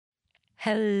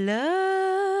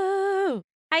Hello.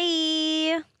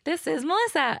 Hi. This is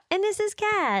Melissa. And this is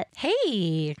Kat.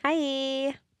 Hey.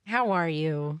 Hi. How are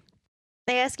you?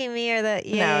 Are you asking me or the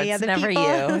it's the never people?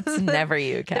 you. It's never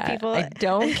you, Kat. people. I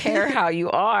don't care how you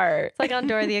are. It's like on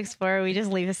Dora the Explorer. We just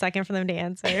leave a second for them to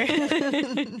answer.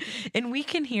 And we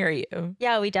can hear you.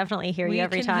 Yeah, we definitely hear you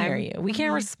every time. We can hear you. We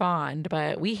can't respond,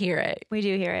 but we hear it. We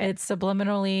do hear it. It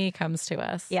subliminally comes to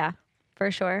us. Yeah,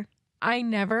 for sure. I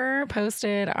never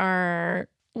posted our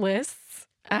lists,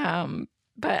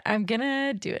 but I'm going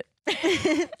to do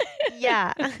it.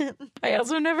 Yeah. I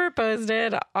also never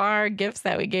posted our gifts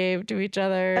that we gave to each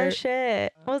other. Oh,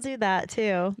 shit. We'll do that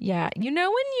too. Yeah.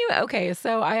 Okay,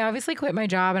 so I obviously quit my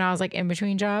job and I was like in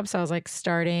between jobs. So I was like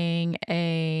starting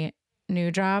a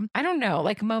new job. I don't know.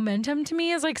 Like momentum to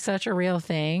me is like such a real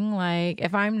thing. Like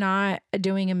if I'm not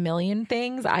doing a million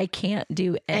things, I can't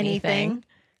do anything.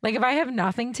 Like if I have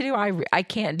nothing to do, I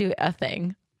can't do a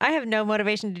thing. I have no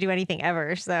motivation to do anything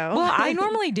ever, so. Well, I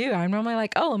normally do. I'm normally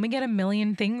like, oh, let me get a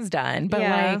million things done. But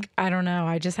like, I don't know.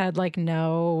 I just had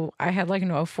no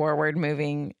forward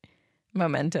moving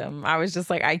momentum. I was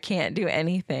just like, I can't do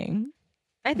anything.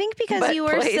 I think because you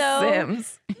were so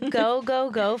Sims.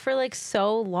 go for like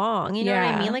so long. You know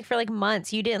what I mean? Like for like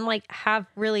months, you didn't like have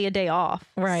really a day off.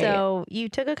 Right. So you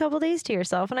took a couple days to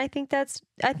yourself, and I think that's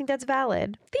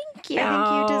valid. Thank you.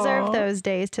 I think you deserve those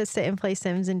days to sit and play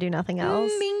Sims and do nothing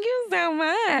else. Thank you so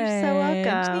much. You're so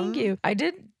welcome. Thank you. I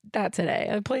did that today.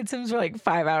 I played Sims for like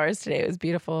 5 hours today. It was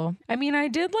beautiful. I mean, I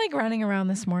did like running around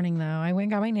this morning though. I went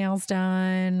and got my nails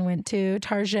done, went to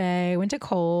Target, went to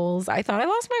Kohl's. I thought I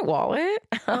lost my wallet.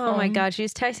 Oh my God. She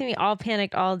was texting me all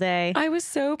panicked all day. I was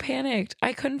so panicked.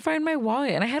 I couldn't find my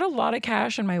wallet and I had a lot of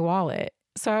cash in my wallet.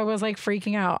 So I was like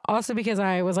freaking out. Also because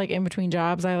I was like in between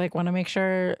jobs, I like want to make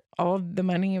sure all of the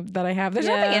money that I have, there's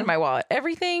nothing in my wallet.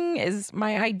 Everything is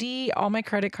my ID. All my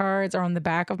credit cards are on the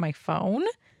back of my phone.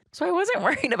 So I wasn't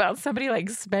worried about somebody like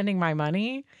spending my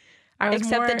money.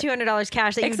 Except the $200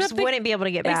 cash that you just wouldn't be able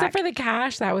to get back. Except for the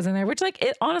cash that was in there, which like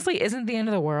it honestly isn't the end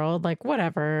of the world. Like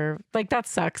whatever. Like that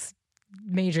sucks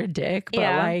major dick. But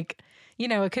like,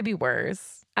 it could be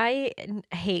worse. I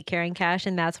hate carrying cash,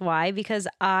 and that's why, because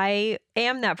I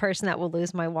am that person that will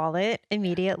lose my wallet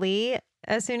immediately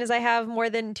as soon as I have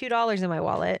more than $2 in my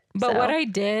wallet. But what I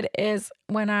did is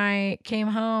when I came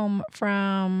home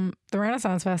from the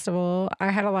Renaissance Festival, I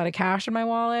had a lot of cash in my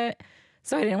wallet.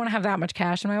 So I didn't want to have that much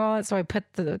cash in my wallet. So I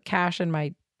put the cash in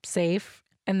my safe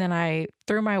and then I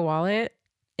threw my wallet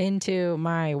into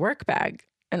my work bag.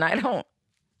 And I don't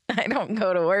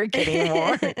go to work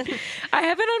anymore. I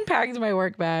haven't unpacked my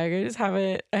work bag. I just have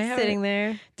it sitting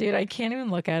there. Dude, I can't even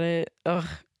look at it. Ugh.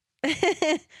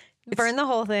 Burn the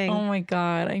whole thing. Oh my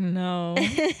God, I know.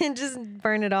 Just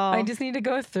burn it all. I just need to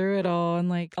go through it all and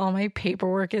like all my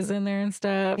paperwork is in there and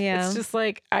stuff. Yeah. It's just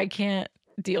like I can't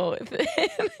deal with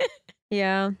it.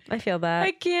 Yeah, I feel that.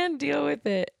 I can't deal with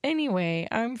it. Anyway,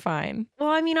 I'm fine.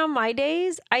 Well, I mean, on my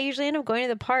days, I usually end up going to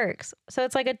the parks. So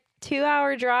it's like a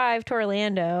 2-hour drive to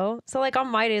Orlando. So like on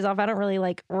my days off, I don't really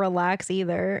like relax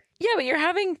either. Yeah, but you're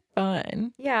having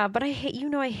fun. Yeah, but I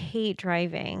hate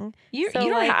driving. You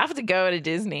don't have to go to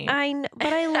Disney.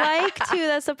 But I like to.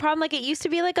 That's the problem. Like it used to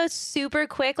be like a super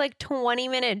quick, like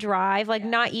 20-minute drive, like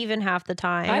not even half the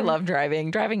time. I love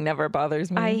driving. Driving never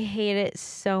bothers me. I hate it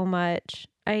so much.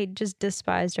 I just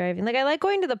despise driving. Like I like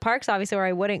going to the parks, obviously, where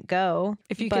I wouldn't go.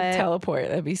 If you could teleport,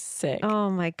 that'd be sick.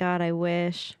 Oh my God, I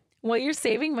wish. Well, you're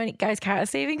saving money. Guys, Kat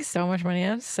is saving so much money.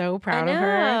 I'm so proud of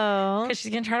her. Because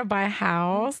she's going to try to buy a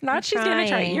house. You're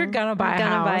going to buy a house. I'm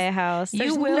going to buy a house.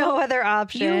 There's no other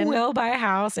option. You will buy a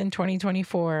house in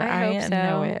 2024. I hope so.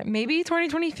 Know it. Maybe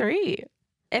 2023.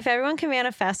 If everyone can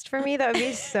manifest for me, that would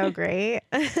be so great.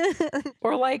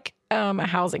 Or like a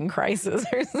housing crisis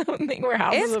or something where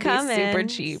houses will be super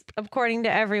cheap. According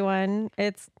to everyone,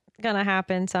 it's gonna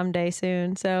happen someday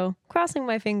soon. So crossing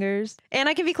my fingers. And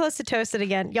I can be close to toasted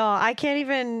again. Y'all, I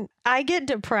get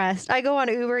depressed. I go on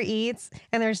Uber Eats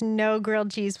and there's no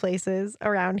grilled cheese places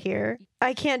around here.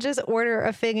 I can't just order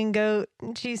a fig and goat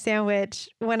cheese sandwich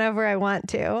whenever I want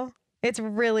to. It's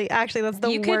really, actually, that's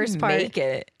the worst part. You could make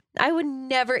it. I would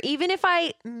never, even if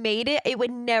I made it, it would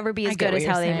never be as good as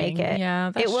how they make it. Yeah,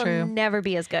 that's true. It will never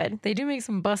be as good. They do make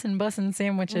some bussin'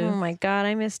 sandwiches. Oh my God,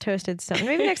 I miss toasted stuff.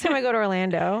 Maybe next time I go to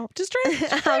Orlando,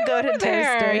 I'll go to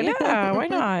Toasted. Yeah, why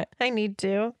not? I need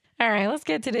to. All right, let's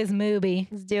get to this movie.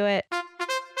 Let's do it.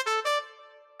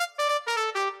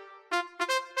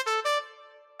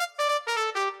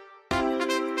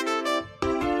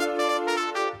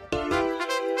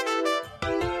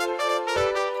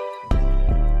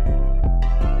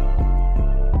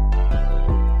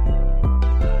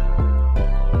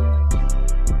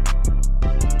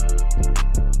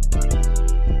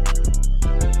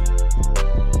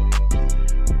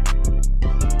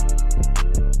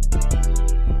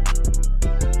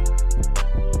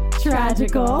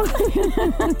 tragical.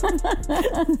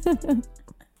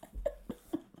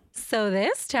 So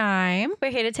this time,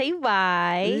 We're here to tell you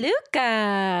why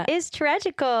Luca. is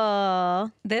tragical.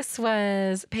 This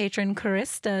was patron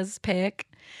Krista's pick.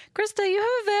 Krista, you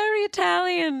have a very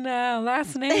Italian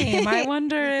last name. I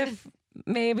wonder if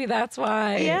maybe that's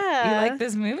why you like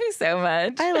this movie so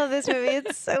much. I love this movie.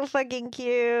 It's so fucking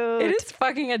cute. It is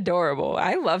fucking adorable.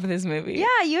 I love this movie.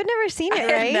 Yeah, you had never seen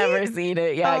it, right? I've never seen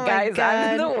it. Yeah, Oh my guys,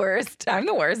 I'm God. the worst. I'm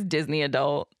the worst Disney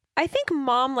adult. I think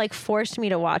mom like forced me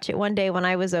to watch it one day when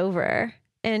I was over.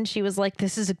 And she was like,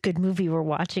 this is a good movie. We're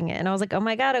watching it. And I was like, oh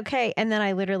my God, okay. And then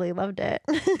I literally loved it.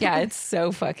 Yeah, it's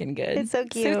so fucking good. It's so So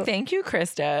cute. thank you,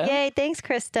 Krista. Yay. Thanks,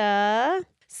 Krista.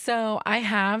 So I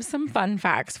have some fun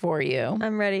facts for you.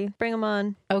 I'm ready. Bring them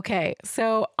on. Okay,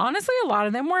 so honestly, a lot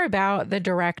of them were about the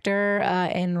director,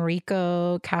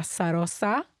 Enrico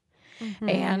Casarosa.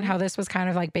 And how this was kind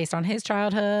of like based on his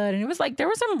childhood. And it was like, there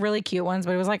were some really cute ones,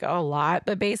 but it was like a lot.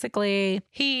 But basically,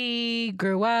 he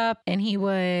grew up and he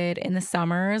would, in the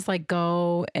summers, like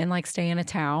go and like stay in a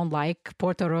town like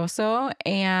Porto Rosso.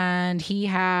 And he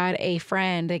had a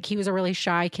friend, like he was a really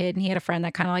shy kid, and he had a friend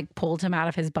that kind of like pulled him out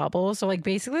of his bubble. So like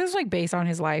basically, it was like based on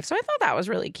his life. So I thought that was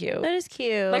really cute. That is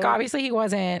cute. Like obviously, he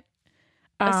wasn't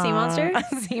A sea monster?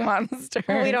 A sea monster.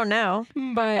 Well, we don't know.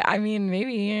 But I mean,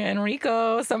 maybe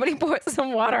Enrico, somebody put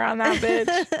some water on that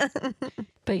bitch.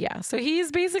 But yeah, so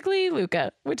he's basically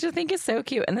Luca, which I think is so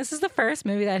cute. And this is the first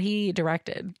movie that he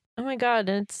directed. Oh my God,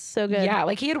 it's so good. Yeah,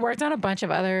 like he had worked on a bunch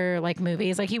of other like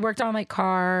movies. Like he worked on like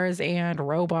Cars and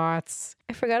Robots.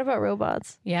 I forgot about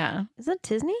Robots. Yeah. Is that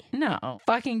Disney? No.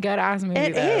 Fucking good ass movie.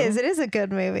 It though. is. It is a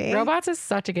good movie. Robots is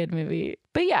such a good movie.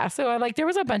 But yeah, so like there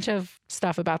was a bunch of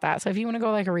stuff about that. So if you want to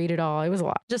go like read it all, it was a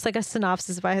lot. Just like a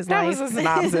synopsis about his That life. was a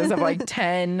synopsis of like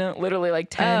 10, literally like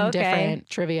 10 Oh, okay. different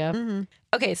trivia. Mm-hmm.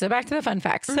 Okay, so back to the fun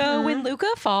facts. So when Luca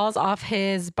falls off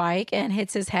his bike and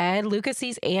hits his head, Luca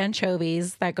sees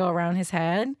anchovies that go around his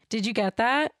head. Did you get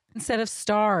that? Instead of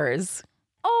stars.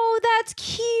 Oh, that's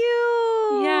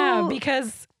cute. Yeah,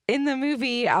 because in the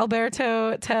movie,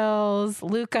 Alberto tells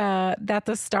Luca that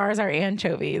the stars are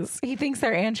anchovies. He thinks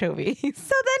they're anchovies.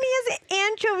 So then he has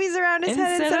anchovies around his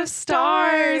head Instead of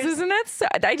stars. Isn't that so?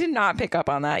 I did not pick up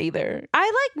on that either.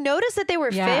 I like noticed that they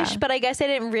were Yeah. fish, but I guess I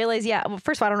didn't realize. Yeah, well,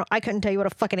 first of all, I don't know. I couldn't tell you what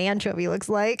a fucking anchovy looks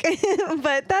like,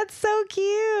 but that's so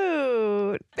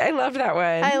cute. I love that one.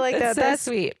 I like that. So That's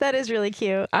sweet. That is really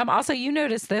cute. Also, you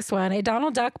noticed this one. A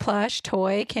Donald Duck plush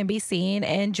toy can be seen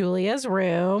in Julia's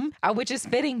room, which is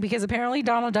fitting because apparently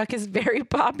Donald Duck is very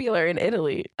popular in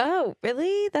Italy. Oh,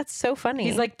 really? That's so funny.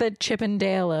 He's like the Chip and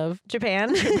Dale of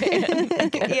Japan. I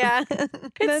guess. Yeah.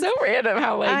 It's so random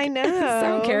how like I know.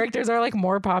 some characters are like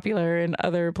more popular in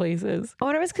other places. I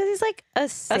wonder if it's because he's like a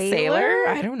sailor. A sailor?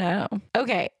 I don't know.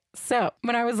 Okay. So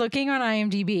when I was looking on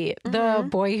IMDb, the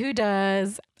boy who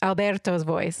does Alberto's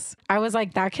voice, I was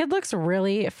like, that kid looks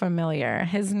really familiar.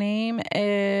 His name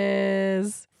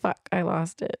is... Fuck, I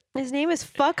lost it. His name is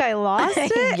Fuck, I Lost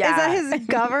It? Yeah. Is that his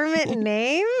government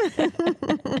name?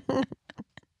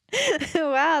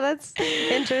 Wow, that's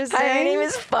interesting. Hi, my name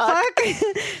is Fuck.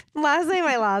 Last name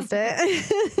I lost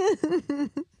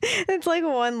it. It's like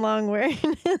one long word.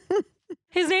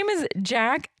 His name is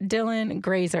Jack Dylan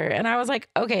Grazer. And I was like,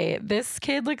 okay, this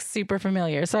kid looks super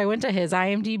familiar. So I went to his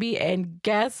IMDb and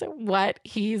guess what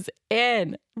he's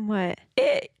in? What?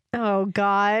 It. Oh,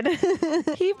 God. He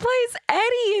plays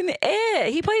Eddie in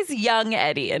It. He plays young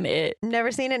Eddie in It.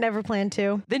 Never seen it, never planned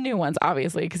to. The new ones,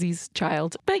 obviously, because he's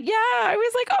child. But yeah, I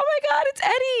was like, oh my God, it's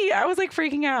Eddie. I was like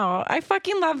freaking out. I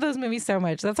fucking love those movies so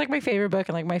much. That's like my favorite book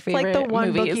and like my favorite Like the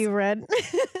one movies. book you read.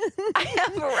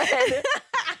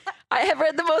 I have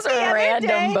read the most The other random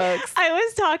day, books. I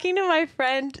was talking to my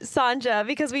friend Sanja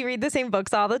because we read the same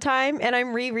books all the time, and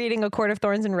I'm rereading A Court of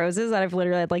Thorns and Roses that I've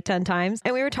literally read like 10 times.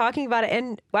 And we were talking about it,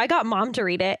 and I got mom to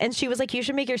read it, and she was like, you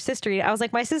should make your sister read it. I was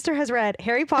like, my sister has read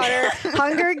Harry Potter,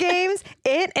 Hunger Games,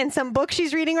 It, and some books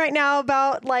she's reading right now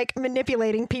about like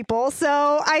manipulating people.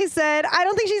 So I said, I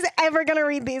don't think she's ever gonna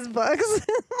read these books.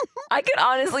 I could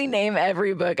honestly name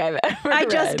every book I've ever I read.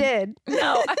 just did.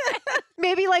 No.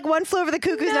 Maybe like One Flew Over the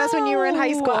Cuckoo's Nest when you were in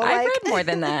high school. I Like, read more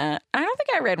than that. I don't think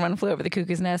I read One Flew Over the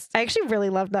Cuckoo's Nest. I actually really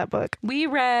loved that book. We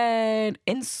read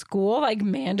in school, like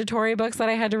mandatory books that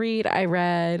I had to read. I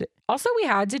read. Also, we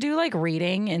had to do like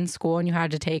reading in school, and you had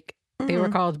to take They were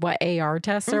called what, AR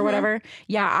tests or whatever.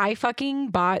 Yeah, I fucking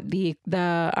bought the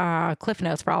Cliff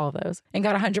Notes for all of those and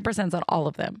got 100% on all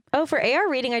of them. Oh, for AR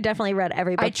reading, I definitely read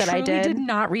every book that I did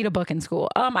not read a book in school.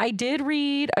 I did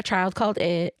read A Child Called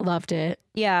It. Loved it.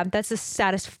 Yeah, that's the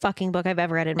saddest fucking book I've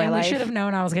ever read in my life. We should have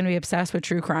known I was going to be obsessed with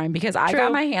true crime because I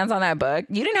got my hands on that book.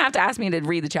 You didn't have to ask me to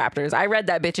read the chapters. I read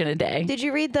that bitch in a day. Did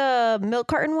you read the milk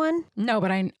carton one? No,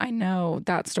 but I know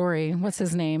that story. What's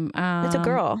his name? It's a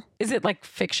girl. Is it like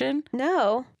fiction?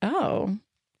 No. Oh.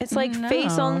 It's like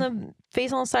face on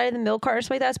the side of the milk carton or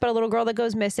something like that. It's about a little girl that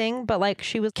goes missing, but like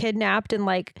she was kidnapped and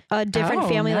like a different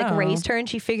family like raised her, and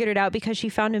she figured it out because she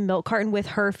found a milk carton with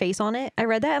her face on it. I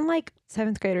read that in like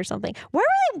 7th grade or something. What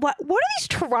are these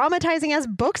traumatizing ass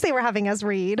books they were having us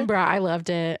read? Bruh, I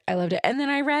loved it. And then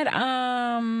I read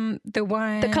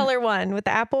the color one with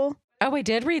the apple. Oh, I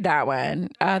did read that one.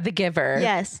 The Giver.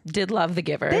 Yes. Did love The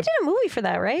Giver. They did a movie for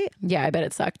that, right? Yeah, I bet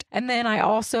it sucked. And then I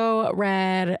also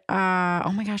read,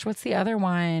 oh my gosh, what's the other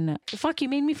one? Fuck, you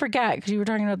made me forget because you were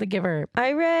talking about The Giver.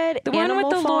 I read the one with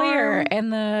the lawyer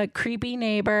and the creepy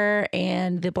neighbor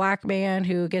and the black man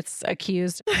who gets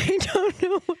accused. I don't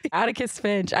know. Atticus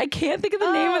Finch. I can't think of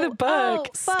the name of the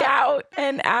book. Scout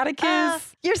and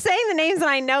Atticus. You're saying the names and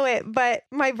I know it, but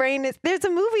my brain is... There's a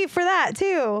movie for that,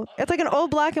 too. It's like an old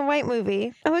black and white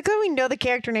movie. I'm like, oh, we know the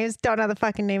character names, don't know the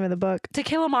fucking name of the book. To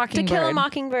Kill a Mockingbird. To Kill a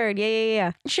Mockingbird.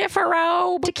 Yeah.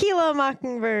 Schifferobe. Tequila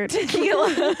Mockingbird.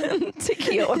 Tequila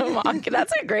Mockingbird.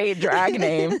 That's a great drag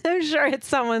name. I'm sure it's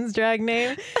someone's drag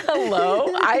name. Hello.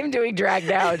 I'm doing drag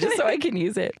now just so I can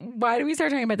use it. Why did we start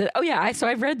talking about this? Oh, yeah. So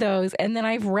I've read those. And then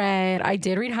I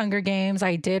did read Hunger Games.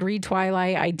 I did read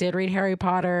Twilight. I did read Harry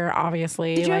Potter,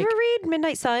 obviously. Did you ever read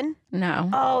Midnight Sun? No.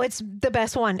 Oh, it's the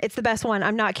best one. It's the best one.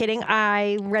 I'm not kidding.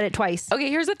 I read it twice. Okay,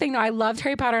 here's the thing though. I loved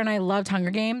Harry Potter and I loved Hunger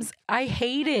Games. I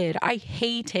hated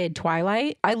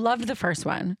Twilight. I loved the first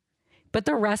one. But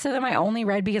the rest of them I only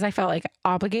read because I felt like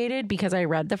obligated because I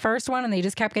read the first one and they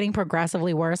just kept getting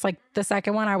progressively worse. Like the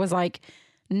second one I was like,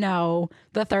 no.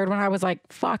 The third one I was like,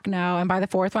 fuck no. And by the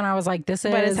fourth one I was like,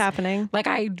 what is happening? Like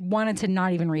I wanted to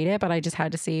not even read it, but I just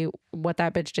had to see what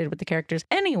that bitch did with the characters.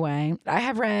 Anyway, I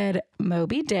have read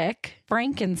Moby Dick,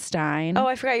 Frankenstein. Oh,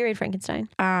 I forgot you read Frankenstein.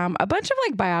 A bunch of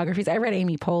like biographies. I read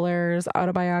Amy Poehler's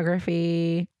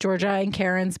autobiography, Georgia and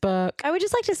Karen's book. I would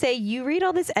just like to say you read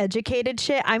all this educated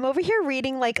shit. I'm over here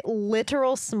reading like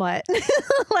literal smut.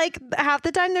 Like half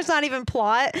the time there's not even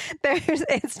plot.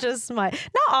 It's just smut.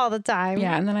 Not all the time.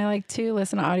 Yeah, and then I like to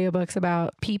listen to audiobooks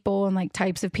about people and like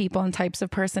types of people and types of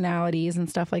personalities and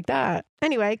stuff like that.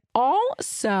 Anyway.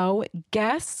 Also,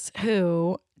 guess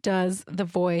who does the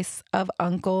voice of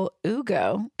Uncle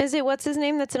Ugo? Is it what's his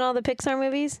name that's in all the Pixar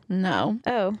movies? No.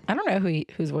 Oh. I don't know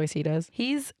whose voice he does.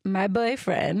 He's my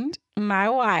boyfriend, my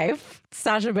wife,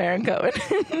 Sacha Baron Cohen.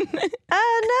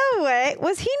 No way.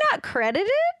 Was he not credited?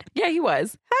 Yeah, he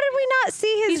was. How did we not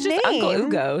see his name? He's just Uncle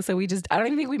Ugo, so I don't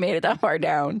even think we made it that far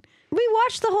down. We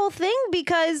watched the whole thing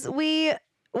because we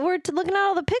were looking at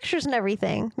all the pictures and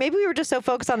everything. Maybe we were just so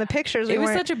focused on the pictures. It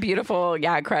was such a beautiful,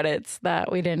 credits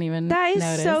that we didn't even That is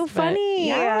notice, so funny.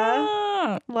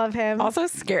 Yeah. Love him. Also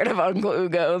scared of Uncle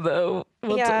Ugo, though.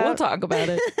 We'll talk about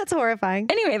it. That's horrifying.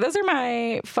 Anyway, those are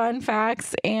my fun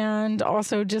facts and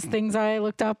also just things I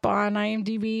looked up on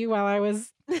IMDb while I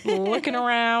was looking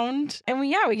around. And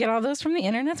we get all those from the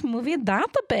Internet's Movie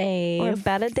Database. Or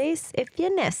better days if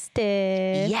you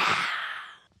nested. Yeah.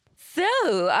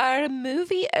 So our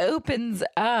movie opens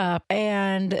up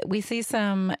and we see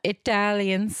some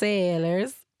Italian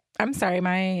sailors. I'm sorry,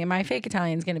 my fake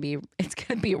Italian's gonna be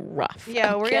rough.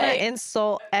 Yeah, okay? We're gonna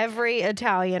insult every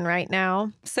Italian right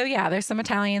now. So yeah, there's some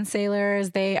Italian sailors.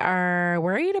 They are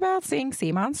worried about seeing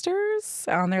sea monsters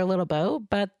on their little boat,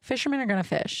 but fishermen are gonna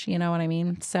fish. You know what I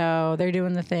mean? So they're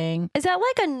doing the thing. Is that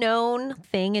like a known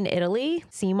thing in Italy?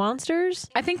 Sea monsters?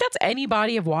 I think that's any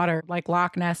body of water, like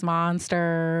Loch Ness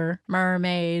Monster,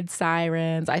 mermaids,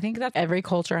 sirens. I think that every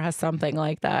culture has something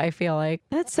like that. I feel like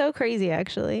that's so crazy,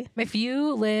 actually. If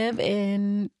you live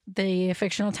in the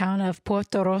fictional town of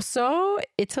Porto Rosso,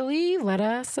 Italy, let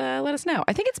us know.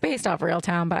 I think it's based off a real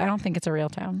town, but I don't think it's a real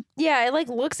town. Yeah, it like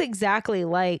looks exactly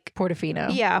like Portofino.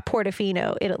 Yeah,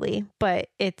 Portofino, Italy, but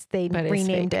they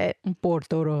renamed it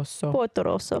Porto Rosso. Porto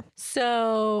Rosso.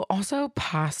 So also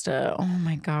pasta. Oh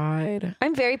my god,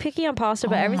 I'm very picky on pasta,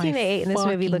 but everything they ate in this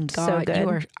movie looked so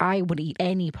good. I would eat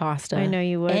any pasta. I know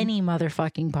you would. Any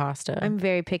motherfucking pasta. I'm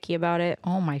very picky about it.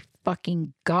 Oh my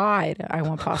fucking god, I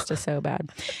want pasta so bad.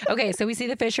 Okay, so we see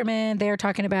the fishermen. They're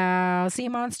talking about sea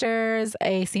monsters.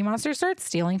 A sea monster starts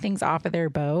stealing things off of their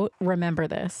boat. Remember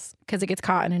this because it gets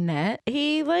caught in a net.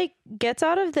 He like gets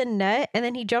out of the net and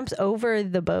then he jumps over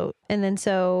the boat. And then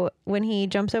so when he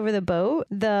jumps over the boat,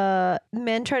 the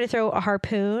men try to throw a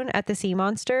harpoon at the sea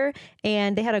monster,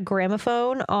 and they had a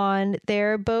gramophone on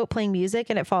their boat playing music,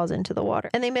 and it falls into the water.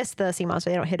 And they miss the sea monster.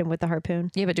 They don't hit him with the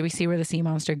harpoon. Yeah, but do we see where the sea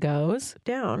monster goes?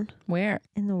 Down Where?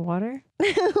 in the water.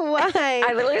 Why?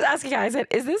 I literally was asking her, I said,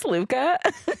 is this Luca?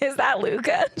 Is that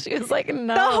Luca? She was like,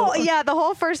 no. The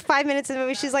whole first 5 minutes of the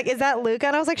movie, she's like, is that Luca?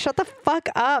 And I was like, shut the fuck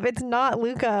up. It's not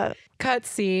Luca. Cut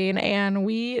scene, and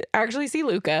we actually see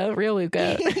Luca, real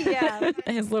Luca. Yeah.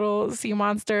 His little sea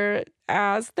monster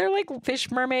ass. They're like fish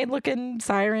mermaid looking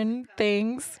siren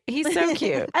things. He's so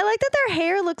cute. I like that their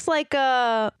hair looks like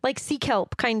sea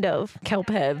kelp, kind of. Kelp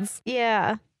heads.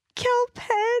 Yeah. Kelp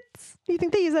heads. Do you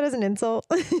think they use that as an insult?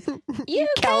 You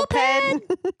kelp head.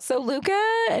 So Luca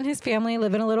and his family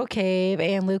live in a little cave,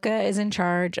 and Luca is in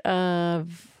charge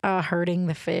of herding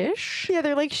the fish. Yeah,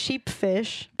 they're like sheep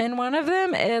fish. And one of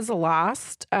them is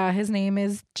lost. His name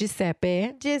is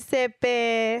Giuseppe.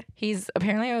 Giuseppe. He's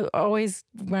apparently always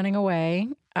running away.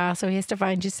 So he has to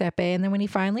find Giuseppe. And then when he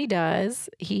finally does,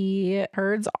 he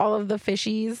herds all of the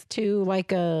fishies to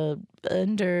like a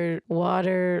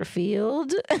underwater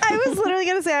field. I was literally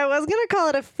going to say, I was going to call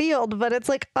it a field, but it's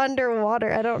like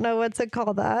underwater. I don't know what to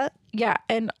call that. Yeah.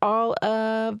 And all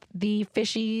of the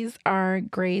fishies are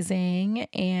grazing,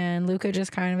 and Luca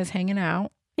just kind of is hanging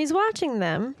out, He's watching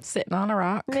them, sitting on a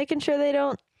rock. making sure they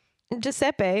don't.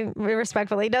 Giuseppe,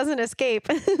 respectfully, doesn't escape.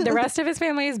 The rest of his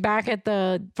family is back at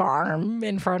the farm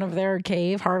in front of their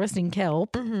cave harvesting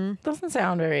kelp. Mm-hmm. Doesn't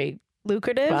sound very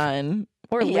Lucrative? fun.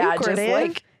 Or Yeah, just lucrative?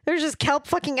 like- There's just kelp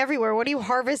fucking everywhere. What are you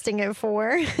harvesting it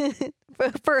for?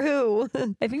 For who?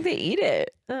 I think they eat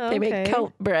it. Oh, They make okay.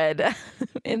 kelp bread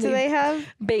and Do they have?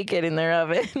 bake it in their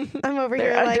oven. I'm over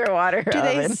Their here like, underwater do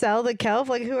they oven. sell the kelp?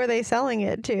 Like, who are they selling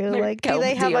it to? They're Like, do kelp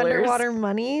they have dealers. underwater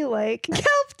money? Like,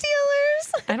 kelp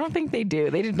dealers? I don't think they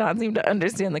do. They did not seem to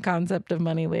understand the concept of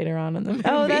money later on in the movie.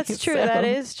 Oh, that's true. so That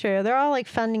is true. They're all like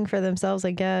funding for themselves,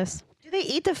 I guess. Do they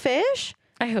eat the fish?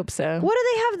 I hope so. What do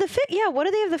they have the fish? Yeah, what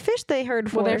do they have the fish they heard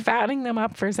for? Well, they're fattening them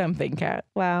up for something, Kat.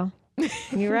 Wow.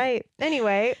 You're right.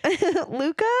 Anyway,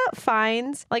 Luca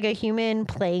finds like a human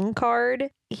playing card.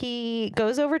 He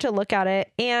goes over to look at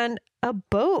it, and a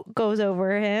boat goes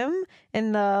over him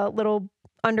in the little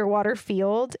underwater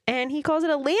field, and he calls it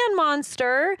a land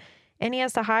monster, and he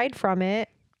has to hide from it.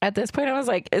 At this point, I was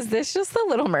like, is this just The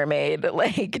Little Mermaid?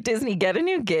 Like, Disney, get a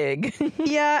new gig.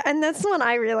 Yeah, and that's when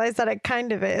I realized that it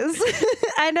kind of is.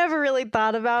 I never really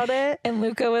thought about it. And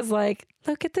Luca was like,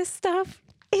 look at this stuff.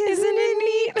 Isn't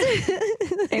it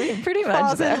neat? I mean, pretty much.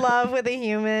 Falls in so. love with a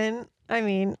human. I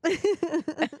mean,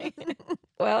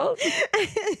 Well,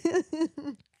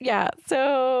 yeah.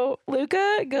 So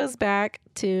Luca goes back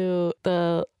to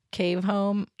the cave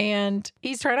home, and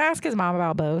he's trying to ask his mom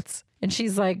about boats. And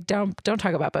she's like, don't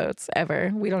talk about boats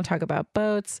ever. We don't talk about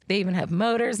boats. They even have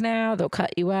motors now. They'll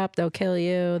cut you up. They'll kill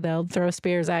you. They'll throw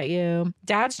spears at you.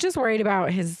 Dad's just worried about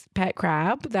his pet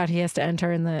crab that he has to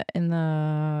enter in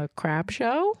the crab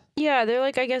show. yeah, they're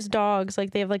like, I guess, dogs.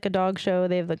 Like, they have like a dog show.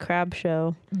 They have the crab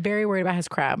show. Very worried about his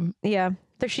crab. Yeah.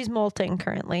 She's molting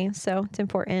currently, so it's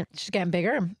important. She's getting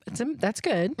bigger. That's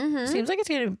good. Seems like it's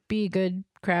going to be a good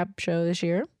crab show this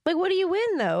year. Like, what do you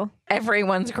win, though?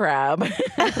 Everyone's crab.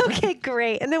 Okay,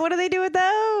 great. And then what do they do with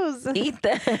those? Eat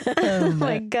them. Oh,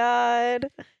 my God.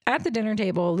 At the dinner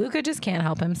table, Luca just can't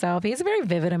help himself. He has a very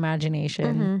vivid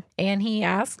imagination. And he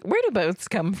asks, where do boats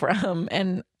come from?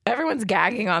 And everyone's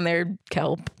gagging on their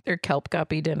kelp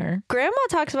guppy dinner. Grandma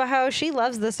talks about how she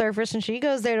loves the surfers and she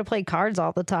goes there to play cards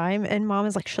all the time. And Mom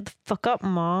is like, shut the fuck up,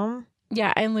 Mom.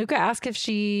 Yeah, and Luca asks if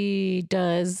she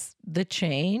does the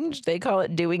change. They call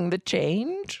it doing the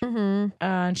change.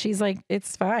 And she's like,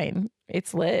 it's fine.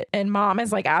 It's lit. And Mom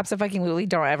is like, absolutely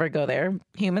don't ever go there.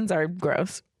 Humans are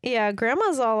gross. Yeah,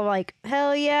 Grandma's all like,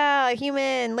 hell yeah,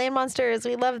 human, land monsters,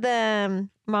 we love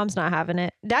them. Mom's not having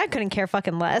it. Dad couldn't care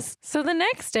fucking less. So the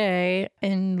next day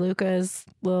in Luca's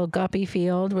little guppy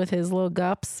field with his little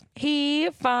gups,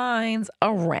 he finds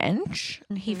a wrench.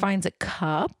 He finds a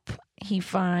cup. He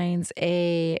finds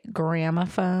a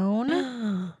gramophone.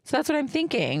 So that's what I'm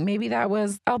thinking. Maybe that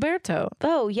was Alberto.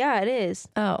 Oh, yeah, it is.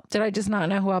 Oh, did I just not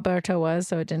know who Alberto was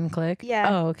so it didn't click? Yeah.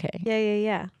 Oh, okay.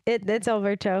 Yeah. It's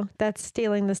Alberto. That's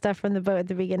stealing the stuff from the boat at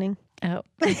the beginning. Oh,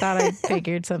 I thought I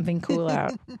figured something cool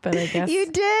out, but I guess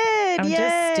You did. I'm Yay.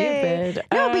 just stupid.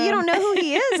 No, but you don't know who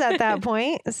he is at that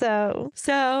point. So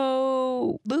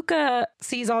Luca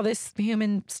sees all this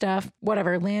human stuff,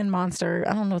 whatever, land monster.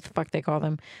 I don't know what the fuck they call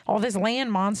them. All this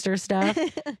land monster stuff.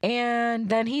 And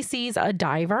then he sees a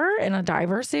diver in a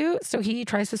diver suit. So he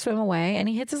tries to swim away and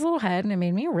he hits his little head, and it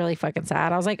made me really fucking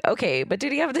sad. I was like, okay, but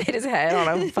did he have to hit his head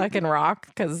on a fucking rock?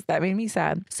 Because that made me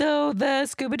sad. So the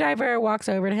scuba diver walks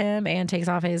over to him and takes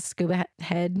off his scuba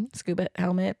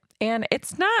helmet. And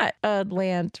it's not a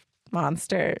land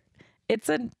monster. It's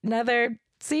another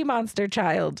sea monster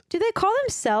child. Do they call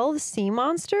themselves sea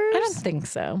monsters? I don't think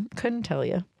so. Couldn't tell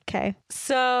you. Okay.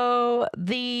 So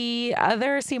the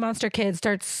other sea monster kid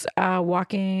starts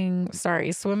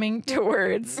swimming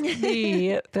towards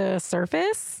the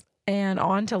surface and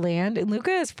onto land. And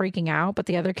Luca is freaking out, but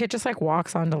the other kid just like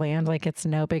walks onto land like it's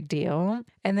no big deal.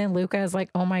 And then Luca is like,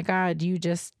 oh my God, you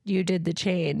did the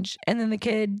change. And then the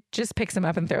kid just picks him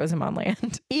up and throws him on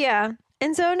land. Yeah.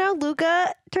 And so now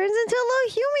Luca turns into a little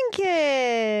human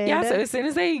kid. Yeah, so as soon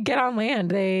as they get on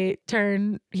land, they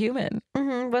turn human.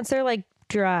 Once they're like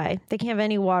dry, they can't have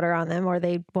any water on them or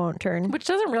they won't turn. Which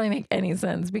doesn't really make any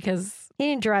sense because... He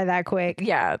didn't dry that quick.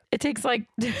 Yeah, it takes like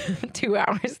 2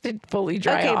 hours to fully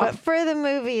dry off. Okay, but for the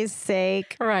movie's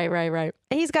sake. Right.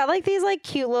 He's got like these like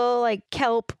cute little like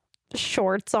kelp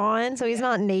shorts on, so he's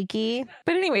not naked.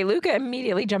 But anyway, Luca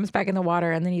immediately jumps back in the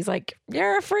water and then he's like,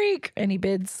 you're a freak. And he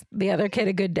bids the other kid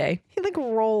a good day. He like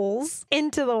rolls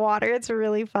into the water. It's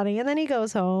really funny. And then he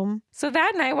goes home. So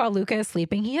that night while Luca is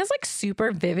sleeping, he has like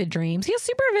super vivid dreams. He has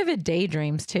super vivid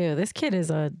daydreams too. This kid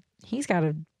he's got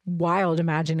a wild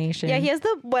imagination. Yeah, he has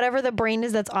whatever the brain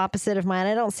is that's opposite of mine.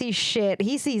 I don't see shit.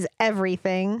 He sees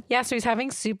everything. Yeah, so he's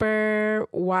having super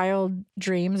wild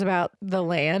dreams about the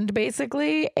land,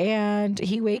 basically. And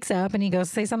he wakes up and he goes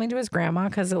to say something to his grandma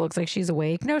because it looks like she's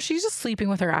awake. No, she's just sleeping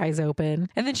with her eyes open.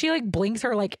 And then she like blinks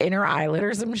her like inner eyelid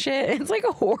or some shit. It's like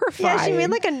horrifying. Yeah, she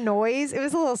made like a noise. It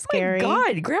was a little scary. Oh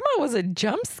my God, grandma was a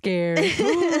jump scare.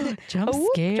 Jump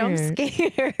scare. Jump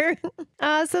scare.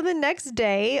 So the next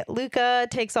day, Luca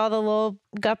takes all the little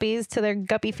guppies to their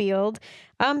guppy field.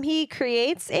 He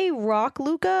creates a rock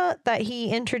Luca that he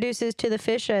introduces to the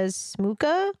fish as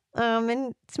Smooka.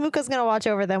 And Smooka's gonna watch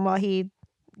over them while he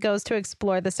goes to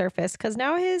explore the surface because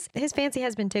now his fancy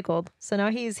has been tickled. So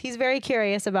now he's very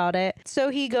curious about it. So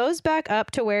he goes back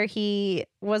up to where he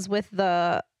was with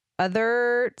the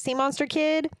other sea monster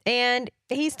kid, and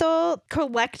he's still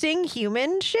collecting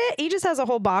human shit. He just has a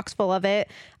whole box full of it.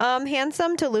 Hands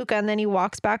some to Luca, and then he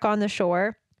walks back on the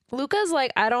shore. Luca's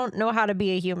like, I don't know how to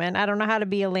be a human. I don't know how to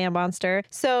be a land monster.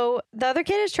 So the other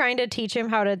kid is trying to teach him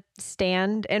how to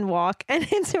stand and walk, and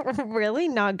it's really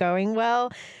not going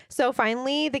well. So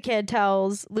finally, the kid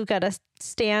tells Luca to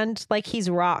stand like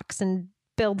he's rocks and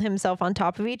build himself on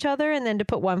top of each other, and then to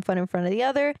put one foot in front of the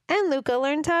other. And Luca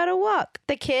learns how to walk.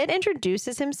 The kid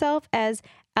introduces himself as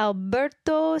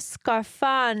Alberto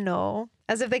Scarfano,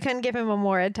 as if they couldn't give him a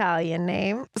more Italian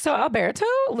name. So Alberto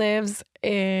lives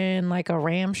in like a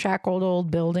ramshackled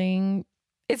old building.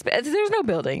 There's no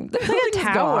building. The building's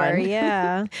tower, gone.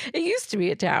 yeah. It used to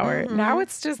be a tower. Mm-hmm. Now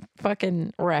it's just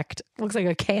fucking wrecked. Looks like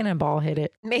a cannonball hit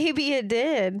it. Maybe it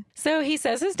did. So he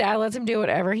says his dad lets him do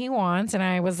whatever he wants. And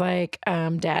I was like,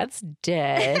 Dad's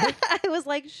dead. I was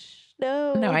like,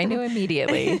 no. No, I knew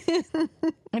immediately.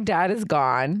 Dad is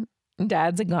gone.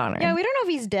 Dad's a goner. Yeah, we don't know if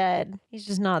he's dead. He's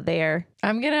just not there.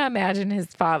 I'm going to imagine his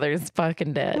father's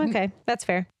fucking dead. Okay, that's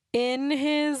fair. In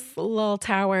his little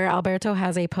tower, Alberto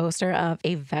has a poster of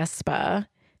a Vespa.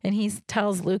 And he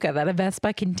tells Luca that a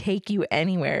Vespa can take you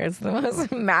anywhere. It's the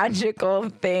most magical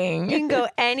thing. You can go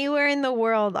anywhere in the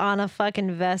world on a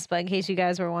fucking Vespa, in case you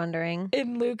guys were wondering.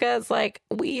 And Luca's like,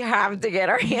 we have to get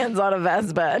our hands on a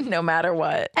Vespa no matter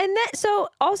what. And then, so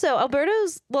also,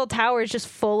 Alberto's little tower is just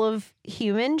full of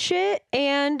human shit.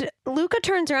 And Luca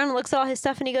turns around and looks at all his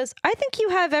stuff and he goes, I think you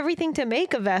have everything to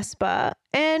make a Vespa.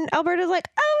 And Alberto's like,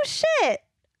 oh shit.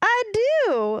 I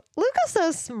do. Luca's so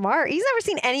smart. He's never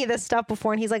seen any of this stuff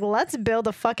before. And he's like, let's build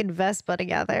a fucking Vespa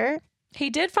together. He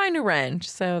did find a wrench,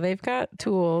 so they've got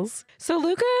tools. So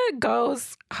Luca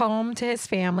goes home to his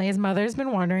family. His mother's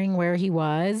been wondering where he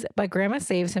was, but Grandma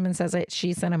saves him and says that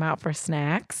she sent him out for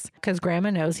snacks because Grandma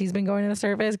knows he's been going to the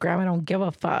surface. Grandma don't give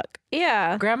a fuck.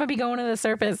 Yeah. Grandma be going to the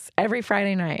surface every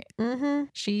Friday night. Mm-hmm.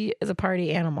 She is a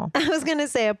party animal. I was going to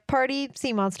say a party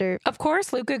sea monster. Of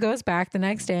course, Luca goes back the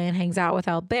next day and hangs out with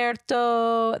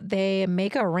Alberto. They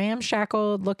make a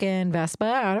ramshackled looking Vespa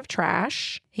out of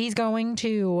trash. He's going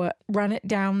to run it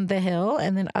down the hill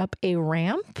and then up a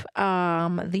ramp.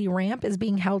 The ramp is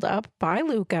being held up by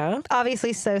Luca.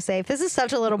 Obviously so safe. This is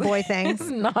such a little boy thing. It's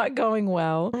not going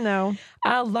well. No.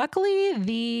 Luckily,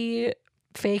 the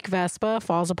fake Vespa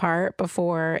falls apart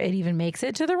before it even makes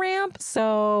it to the ramp.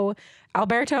 So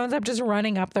Alberto ends up just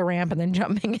running up the ramp and then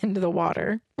jumping into the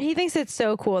water. He thinks it's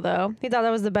so cool, though. He thought that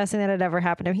was the best thing that had ever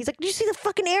happened to him. He's like, did you see the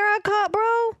fucking air I caught,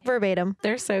 bro? Verbatim.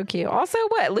 They're so cute. Also,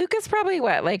 Luca's probably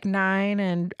like 9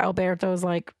 and Alberto's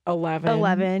like 11.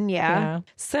 11, yeah.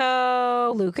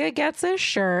 So Luca gets a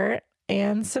shirt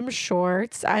and some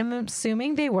shorts. I'm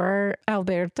assuming they were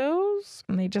Alberto's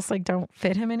and they just like don't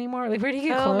fit him anymore. Like, where do you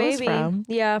get clothes from?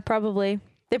 Yeah, probably.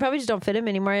 They probably just don't fit him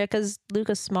anymore because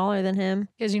Luca's smaller than him.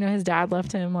 Because, his dad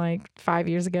left him like 5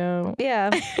 years ago.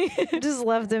 Yeah. Just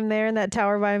left him there in that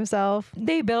tower by himself.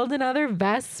 They build another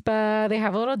Vespa. They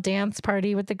have a little dance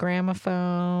party with the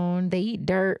gramophone. They eat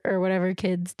dirt or whatever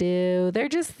kids do.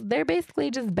 They're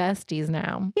basically just besties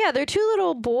now. Yeah, they're two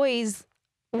little boys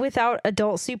without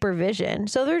adult supervision.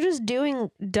 So they're just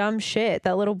doing dumb shit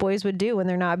that little boys would do when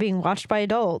they're not being watched by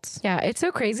adults. Yeah, it's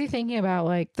so crazy thinking about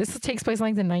like this takes place in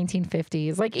like the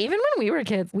 1950s. Like even when we were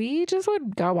kids, we just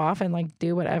would go off and like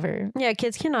do whatever. Yeah,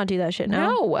 kids cannot do that shit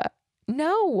now.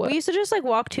 No. We used to just like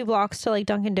walk 2 blocks to like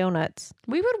Dunkin' Donuts.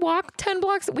 We would walk 10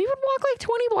 blocks. We would walk like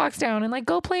 20 blocks down and like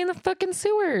go play in the fucking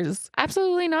sewers.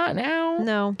 Absolutely not now.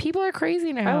 No. People are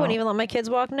crazy now. I wouldn't even let my kids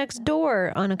walk next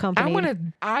door unaccompanied. I want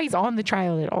eyes on the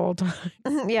child at all times.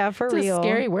 Yeah, for it's real. It's a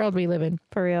scary world we live in.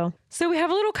 For real. So we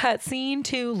have a little cutscene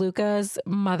to Luca's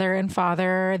mother and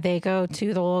father. They go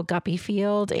to the little guppy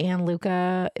field and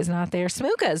Luca is not there.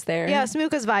 Smooka's there. Yeah,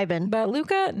 Smooka's vibing. But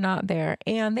Luca not there.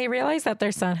 And they realize that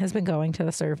their son has been going to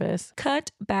the service.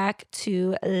 Cut back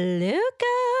to Luca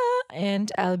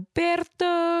and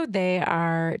Alberto. They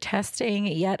are testing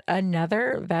yet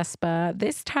another Vespa.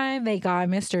 This time they got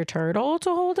Mr. Turtle to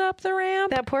hold up the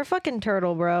ramp. That poor fucking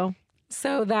turtle, bro.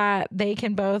 So that they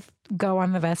can both go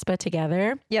on the Vespa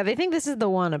together. Yeah, they think this is the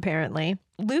one, apparently.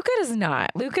 Luca does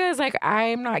not. Luca is like,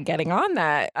 I'm not getting on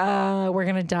that. We're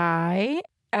going to die.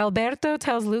 Alberto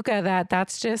tells Luca that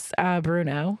that's just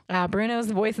Bruno. Bruno's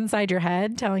the voice inside your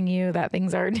head telling you that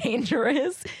things are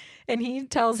dangerous. And he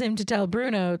tells him to tell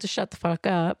Bruno to shut the fuck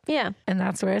up. Yeah. And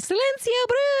that's where Silencio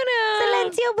Bruno.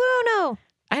 Silencio Bruno.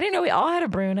 I didn't know we all had a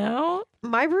Bruno.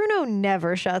 My Bruno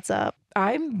never shuts up.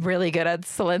 I'm really good at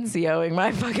silencioing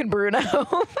my fucking Bruno.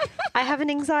 I have an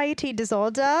anxiety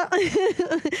disorder.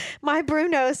 My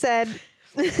Bruno said,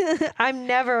 I'm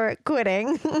never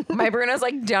quitting. My Bruno's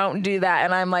like, don't do that.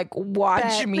 And I'm like, watch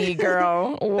Bet. me,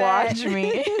 girl. Watch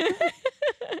me.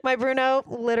 My Bruno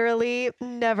literally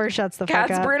never shuts the fuck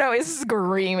Cat's up. Bruno is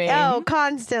screaming. Oh,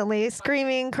 constantly.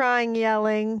 Screaming, crying,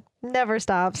 yelling. Never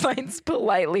stops. Mine's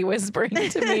politely whispering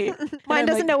to me. Mine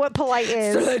doesn't know what polite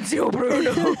is. Silencio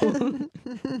Bruno.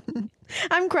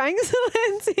 I'm crying,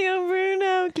 Silencio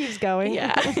Bruno. Keeps going.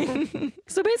 Yeah.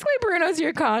 So basically, Bruno's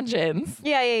your conscience.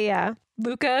 Yeah.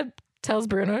 Luca tells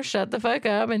Bruno, shut the fuck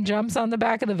up, and jumps on the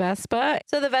back of the Vespa.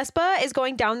 So the Vespa is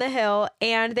going down the hill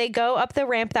and they go up the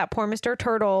ramp that poor Mr.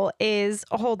 Turtle is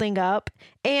holding up.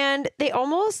 And they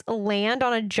almost land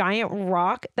on a giant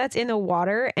rock that's in the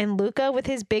water. And Luca, with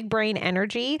his big brain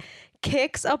energy,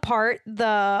 kicks apart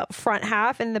the front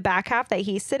half and the back half that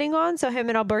he's sitting on. So him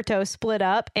and Alberto split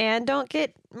up and don't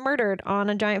get murdered on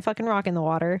a giant fucking rock in the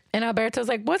water. And Alberto's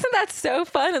like, wasn't that so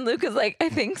fun? And Luca's like, I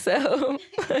think so.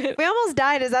 We almost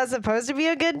died. Is that supposed to be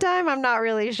a good time? I'm not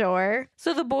really sure.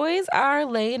 So the boys are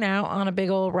laying out on a big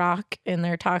old rock and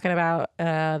they're talking about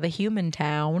the human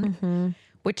town,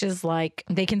 which is like,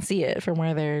 they can see it from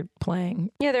where they're playing.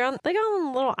 Yeah, they're on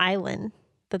a little island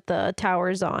that the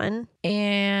tower's on.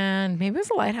 And maybe it's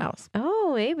a lighthouse.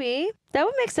 Oh, maybe. That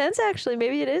would make sense, actually.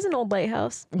 Maybe it is an old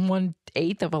lighthouse.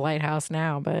 1/8 of a lighthouse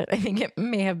now, but I think it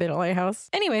may have been a lighthouse.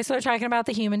 Anyway, so they're talking about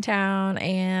the human town,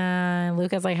 and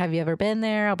Luca's like, have you ever been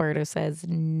there? Alberto says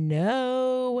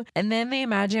no. And then they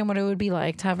imagine what it would be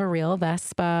like to have a real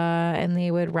Vespa, and they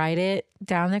would ride it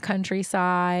down the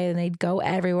countryside, and they'd go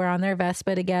everywhere on their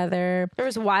Vespa together. There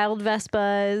was wild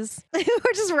Vespas who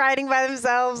were just riding by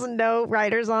themselves and no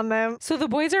riders on them. So the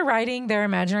boys are riding their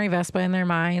imaginary Vespa in their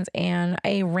minds, and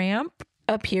a ramp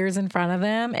appears in front of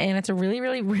them, and it's a really,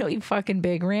 really, really fucking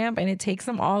big ramp, and it takes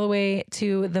them all the way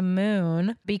to the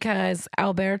moon because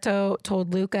Alberto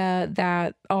told Luca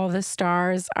that all the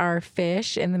stars are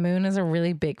fish and the moon is a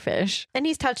really big fish. And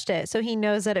he's touched it, so he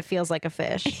knows that it feels like a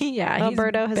fish. Yeah,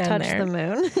 Alberto has been touched there. the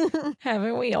moon.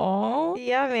 Haven't we all?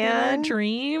 Yeah, In man. our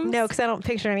dreams? No, because I don't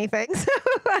picture anything, so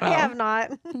I have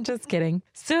not. Just kidding.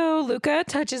 So Luca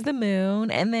touches the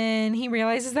moon, and then he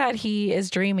realizes that he is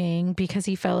dreaming because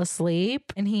he fell asleep.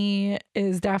 sleep, and he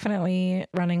is definitely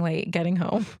running late getting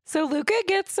home. So Luca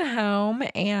gets home,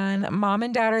 and mom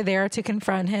and dad are there to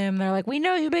confront him. They're like, we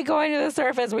know you've been going to the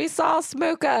surface. We saw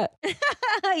Smooka.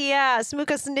 Yeah,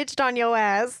 Smooka snitched on your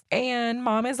ass. And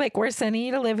mom is like, we're sending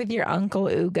you to live with your Uncle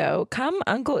Ugo. Come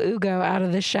Uncle Ugo out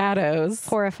of the shadows.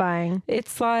 Horrifying.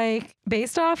 It's like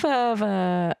based off of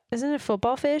Isn't it a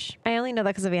football fish? I only know that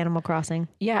because of Animal Crossing.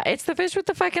 yeah, it's the fish with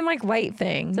the fucking like light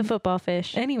thing. It's a football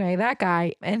fish. Anyway, that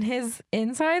guy, and his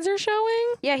insides are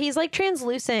showing. Yeah, he's like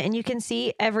translucent and you can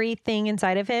see everything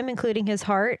inside of him, including his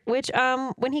heart, which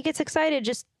when he gets excited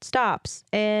just stops.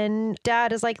 And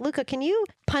dad is like, Luca, can you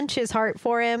punch his heart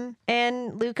for him?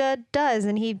 And Luca does,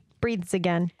 and he breathes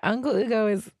again. Uncle Ugo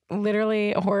is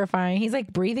literally horrifying. He's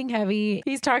like breathing heavy.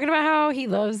 He's talking about how he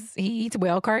eats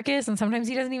whale carcass, and sometimes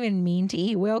he doesn't even mean to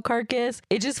eat whale carcass.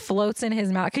 It just floats in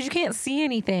his mouth because you can't see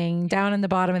anything down in the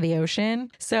bottom of the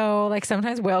ocean. So like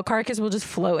sometimes whale carcass will just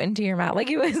float into your mouth. Like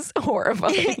it was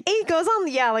horrifying. He goes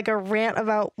on, like a rant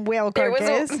about whale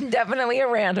carcass. It was definitely a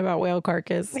rant about whale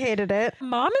carcass. Hated it.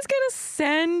 Mom is gonna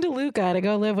send Luca to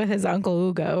go live with his Uncle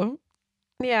Ugo.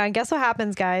 Yeah, and guess what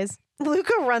happens, guys?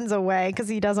 Luca runs away because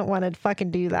he doesn't want to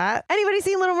fucking do that. Anybody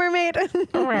seen Little Mermaid?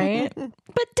 Right. But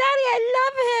Daddy, I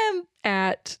love him.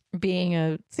 At being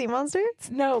a sea monster?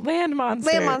 No, land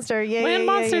monster. Land monster. Yeah. Land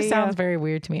yeah, monster yeah, sounds very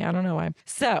weird to me. I don't know why.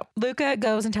 So Luca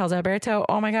goes and tells Alberto,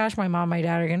 oh my gosh, my mom, my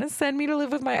dad are going to send me to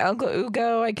live with my Uncle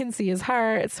Ugo. I can see his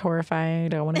heart. It's horrifying. I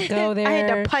don't want to go there. I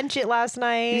had to punch it last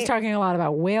night. He's talking a lot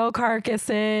about whale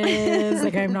carcasses.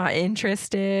 Like, I'm not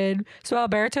interested. So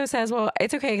Alberto says, well,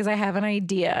 it's okay because I have an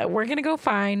idea. We're going to go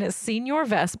find Senor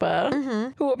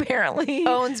Vespa, who apparently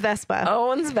owns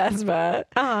Vespa.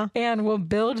 And we'll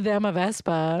build them a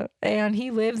Vespa. And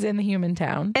he lives in the human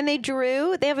town. And they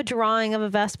have a drawing of a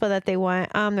Vespa that they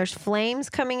want. There's flames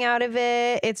coming out of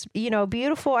it. It's,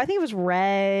 beautiful. I think it was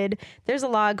red. There's a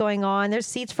lot going on. There's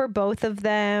seats for both of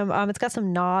them. It's got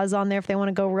some NOS on there if they want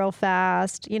to go real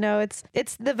fast.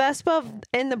 It's the Vespa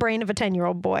in the brain of a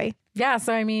 10-year-old boy. Yeah.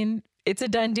 So, I mean, it's a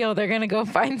done deal. They're going to go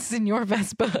find Senor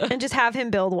Vespa. And just have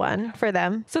him build one for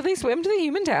them. So they swim to the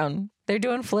human town. They're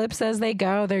doing flips as they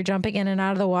go. They're jumping in and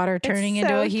out of the water, turning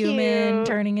into a human, cute.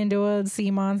 Turning into a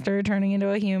sea monster, turning into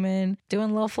a human,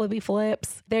 doing little flippy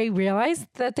flips. They realize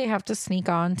that they have to sneak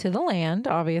on to the land,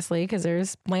 obviously, because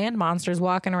there's land monsters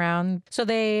walking around. So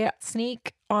they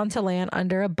sneak onto land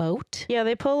under a boat. Yeah,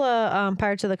 they pull a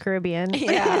Pirates of the Caribbean.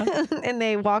 Yeah. And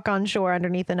they walk on shore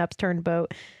underneath an upturned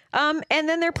boat. And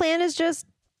then their plan is just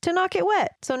to not get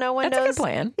wet. So no one knows. That's a good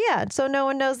plan. Yeah. So no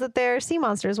one knows that they're sea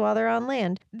monsters while they're on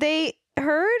land. They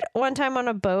heard one time on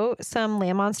a boat some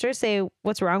land monsters say,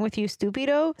 what's wrong with you,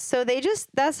 stupido? So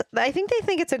I think they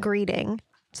think it's a greeting.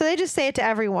 So they just say it to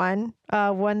everyone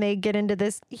when they get into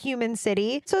this human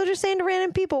city. So they're just saying to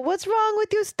random people, what's wrong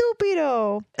with you,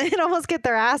 stupido? And almost get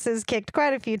their asses kicked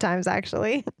quite a few times,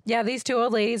 actually. Yeah, these two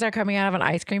old ladies are coming out of an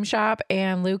ice cream shop,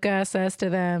 and Luca says to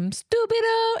them,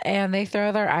 stupido, and they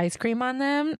throw their ice cream on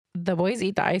them. The boys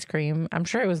eat the ice cream. I'm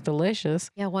sure it was delicious.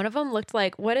 Yeah, one of them looked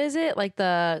like, what is it? Like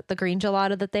the green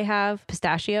gelato that they have?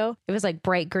 Pistachio? It was like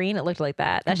bright green. It looked like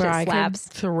that. That shit slaps. I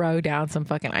could throw down some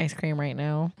fucking ice cream right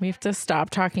now. We have to stop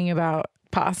talking about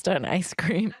pasta and ice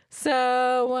cream.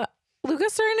 So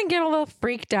Luca's starting to get a little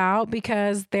freaked out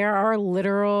because there are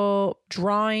literal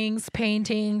drawings,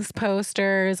 paintings,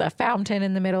 posters, a fountain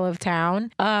in the middle of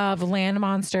town of land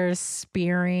monsters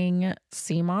spearing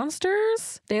sea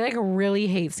monsters. They like really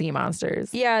hate sea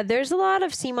monsters. Yeah, there's a lot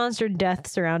of sea monster death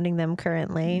surrounding them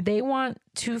currently. They want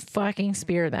to fucking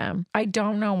spear them. I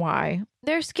don't know why.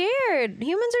 They're scared.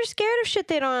 Humans are scared of shit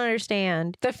they don't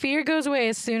understand. The fear goes away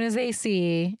as soon as they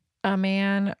see a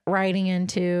man riding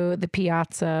into the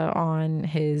piazza on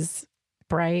his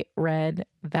bright red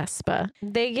Vespa.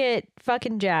 They get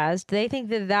fucking jazzed. They think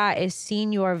that is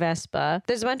Senor Vespa.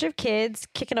 There's a bunch of kids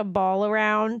kicking a ball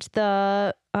around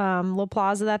the little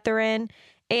plaza that they're in.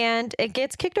 And it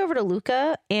gets kicked over to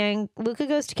Luca, and Luca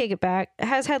goes to kick it back.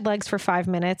 Has had legs for 5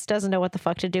 minutes, doesn't know what the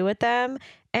fuck to do with them.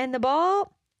 And the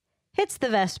ball hits the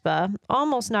Vespa,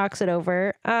 almost knocks it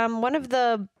over. One of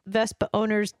the Vespa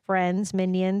owner's friends,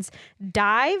 minions,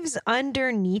 dives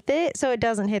underneath it so it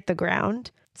doesn't hit the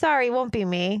ground. Sorry, won't be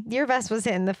me. Your Vespa's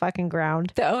hitting the fucking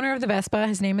ground. The owner of the Vespa,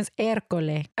 his name is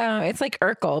Ercole. It's like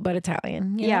Urkel, but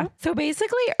Italian. Yeah. So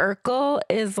basically, Urkel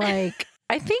is like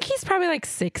I think he's probably like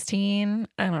 16.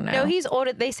 I don't know. No, he's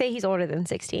older. They say he's older than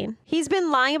 16. He's been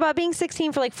lying about being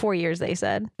 16 for like 4 years, they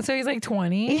said. So he's like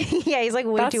 20? Yeah, he's like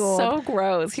way That's too old. so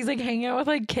gross. He's like hanging out with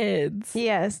like kids.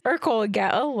 Yes. Urkel,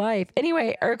 get a life.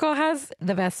 Anyway, Urkel has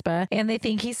the Vespa and they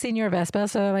think he's Senor Vespa.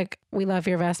 So they're like, we love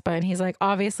your Vespa. And he's like,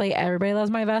 obviously everybody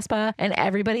loves my Vespa and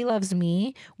everybody loves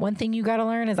me. One thing you got to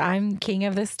learn is I'm king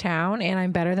of this town and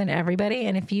I'm better than everybody.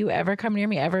 And if you ever come near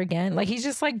me ever again, like he's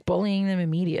just like bullying them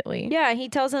immediately. Yeah, he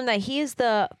tells them that he is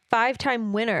the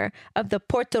 5-time winner of the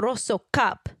Porto Rosso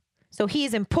Cup. So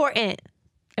he's important.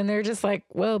 And they're just like,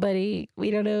 whoa, buddy,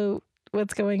 we don't know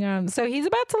what's going on. So he's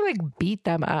about to like beat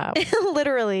them up.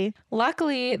 Literally.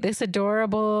 Luckily, this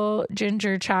adorable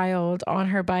ginger child on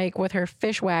her bike with her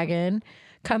fish wagon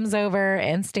comes over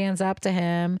and stands up to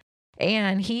him.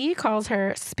 And he calls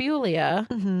her Spulia.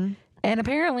 Mm-hmm. And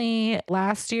apparently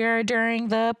last year during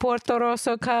the Porto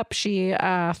Rosso Cup, she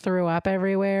threw up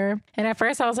everywhere. And at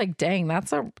first I was like, dang,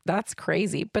 that's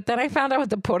crazy. But then I found out what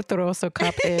the Porto Rosso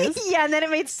Cup is. Yeah, and then it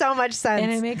made so much sense.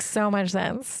 And it makes so much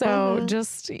sense. So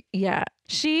yeah.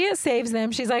 She saves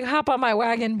them. She's like, hop on my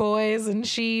wagon, boys. And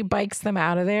she bikes them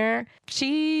out of there.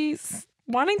 She's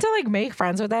wanting to like make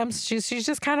friends with them. She's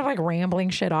just kind of like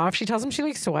rambling shit off. She tells them she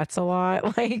like sweats a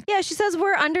lot. Like, yeah, she says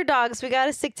we're underdogs. We got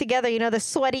to stick together. You know, the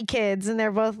sweaty kids. And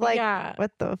they're both like, yeah.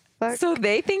 What the fuck? So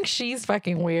they think she's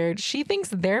fucking weird. She thinks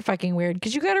they're fucking weird.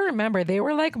 Because you got to remember, they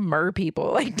were like mer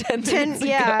people like 10 minutes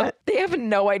ago. They have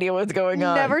no idea what's going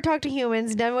on. Never talk to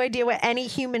humans. No idea what any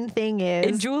human thing is.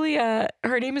 And Julia,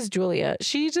 her name is Julia.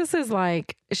 She just is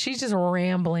like, she's just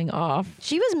rambling off.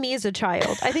 She was me as a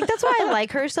child. I think that's why I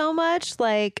like her so much.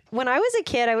 Like when I was a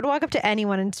kid, I would walk up to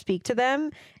anyone and speak to them.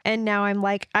 And now I'm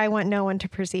like, I want no one to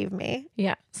perceive me.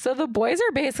 Yeah. So the boys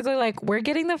are basically like, we're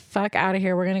getting the fuck out of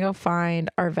here. We're going to go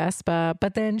find our Vespa.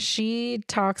 But then she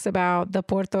talks about the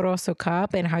Porto Rosso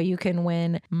Cup and how you can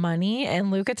win money.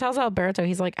 And Luca tells Alberto,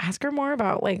 he's like, ask her more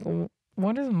about like,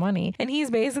 what is money? And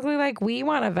he's basically like, we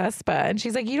want a Vespa. And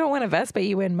she's like, you don't win a Vespa,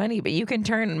 you win money, but you can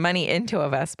turn money into a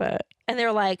Vespa. And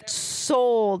they're like,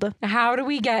 sold. How do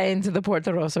we get into the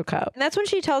Porto Rosso Cup? And that's when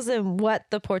she tells them what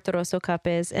the Porto Rosso Cup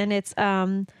is. And it's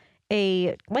a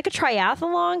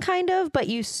triathlon kind of, but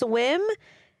you swim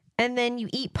and then you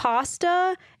eat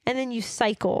pasta and then you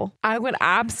cycle. I would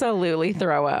absolutely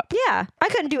throw up. Yeah. I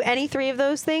couldn't do any 3 of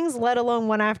those things, let alone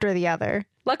one after the other.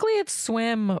 Luckily, it's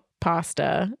swim,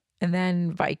 pasta, and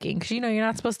then Viking. Because, you know, you're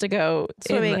not supposed to go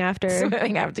swimming after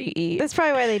you eat. That's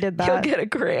probably why they did that. You'll get a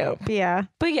cramp. Yeah.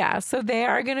 But yeah, so they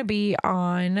are going to be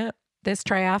on this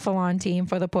triathlon team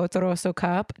for the Porto Rosso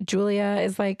Cup. Julia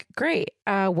is like, great.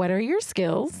 What are your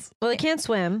skills? Well, they can't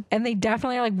swim. And they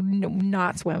definitely are like,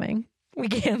 not swimming. We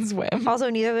can't swim.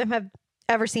 Also, neither of them have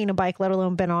ever seen a bike, let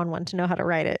alone been on one to know how to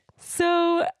ride it.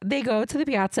 So they go to the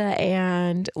piazza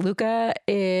and Luca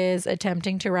is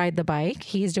attempting to ride the bike.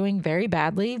 He's doing very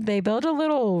badly. They build a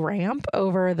little ramp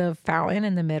over the fountain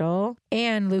in the middle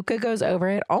and Luca goes over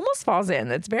it, almost falls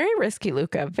in. It's very risky,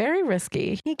 Luca. Very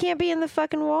risky. He can't be in the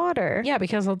fucking water. Yeah,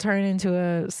 because he'll turn into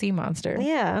a sea monster.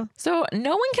 Yeah. So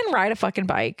no one can ride a fucking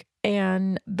bike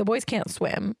and the boys can't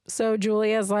swim. So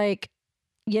Julia's like,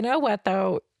 you know what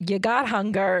though? You got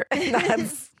hunger.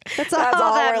 That's all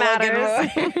that we're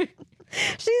matters. looking for.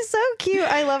 She's so cute.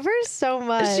 I love her so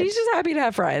much. She's just happy to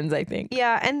have friends, I think.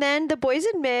 Yeah. And then the boys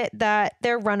admit that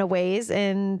they're runaways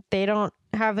and they don't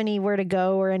have anywhere to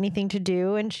go or anything to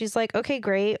do. And she's like, okay,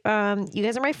 great. You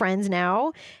guys are my friends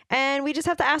now. And we just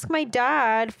have to ask my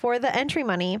dad for the entry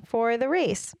money for the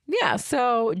race. Yeah.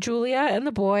 So Julia and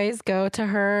the boys go to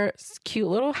her cute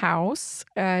little house.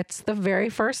 It's the very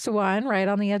first one right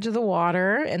on the edge of the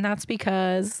water. And that's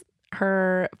because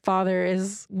her father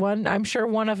is one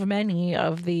of many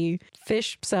of the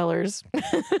fish sellers.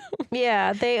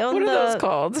 Yeah, they own what are those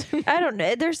called? I don't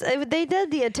know. They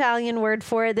did the Italian word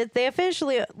for it that they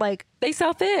officially like. They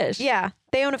sell fish. Yeah,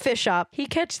 they own a fish shop. He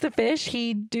catch the fish,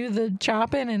 he do the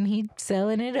chopping, and he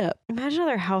selling it up. Imagine how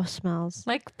their house smells.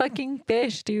 Like fucking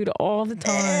fish, dude, all the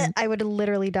time. I would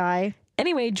literally die.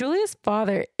 Anyway, Julia's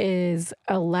father is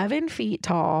 11 feet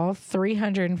tall,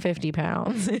 350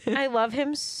 pounds. I love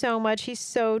him so much. He's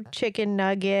so chicken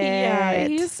nugget. Yeah,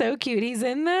 he's so cute. He's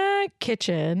in the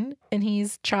kitchen and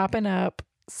he's chopping up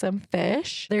some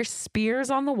fish. There's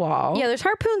spears on the wall. Yeah, there's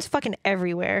harpoons fucking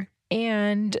everywhere.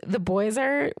 And the boys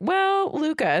are, well,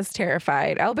 Luca is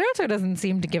terrified. Alberto doesn't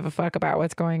seem to give a fuck about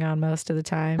what's going on most of the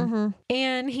time. Mm-hmm.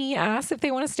 And he asks if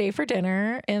they want to stay for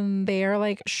dinner. And they are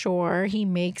like, sure. He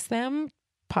makes them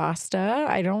pasta.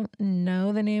 I don't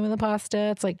know the name of the pasta.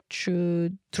 It's like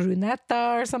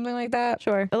trunetta or something like that.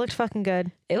 Sure. It looked fucking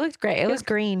good. It looked great. It was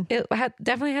green. It had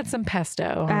definitely had some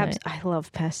pesto on it. I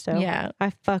love pesto. Yeah.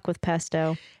 I fuck with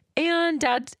pesto. And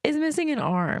Dad is missing an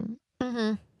arm.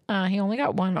 Mm-hmm. He only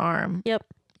got one arm. Yep.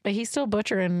 But he's still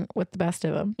butchering with the best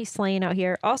of them. He's slaying out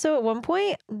here. Also, at one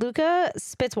point, Luca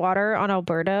spits water on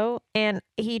Alberto and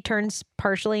he turns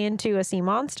partially into a sea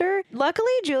monster.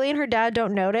 Luckily, Julie and her dad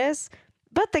don't notice,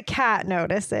 but the cat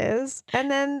notices. And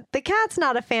then the cat's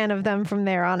not a fan of them from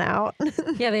there on out.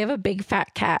 Yeah, they have a big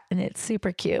fat cat and it's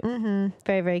super cute.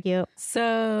 Very, very cute.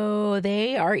 So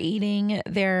they are eating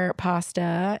their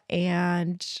pasta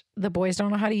and the boys don't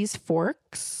know how to use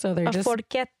forks. So they're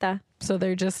Forchetta. So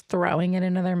they're just throwing it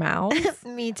into their mouths.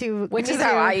 Me too. Which Me is too.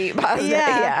 how I eat pasta.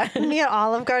 Yeah. Yeah. Me at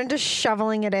Olive Garden just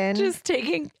shoveling it in. Just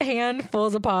taking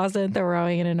handfuls of pasta and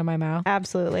throwing it into my mouth.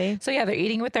 Absolutely. So yeah, they're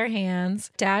eating with their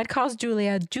hands. Dad calls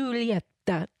Julia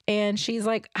Giulietta. And she's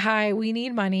like, hi, we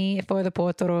need money for the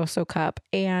Porto Rosso Cup.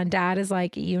 And Dad is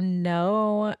like,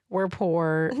 we're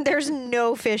poor. There's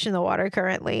no fish in the water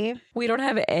currently. We don't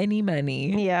have any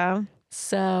money. Yeah.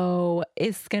 So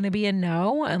it's going to be a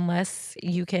no unless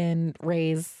you can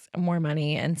raise more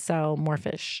money and sell more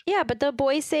fish. Yeah, but the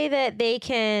boys say that they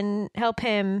can help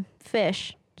him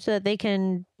fish so that they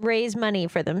can raise money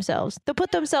for themselves. They'll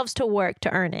put themselves to work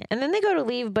to earn it. And then they go to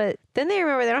leave, but then they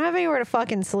remember they don't have anywhere to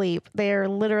fucking sleep. They're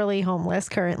literally homeless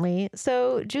currently.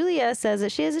 So Julia says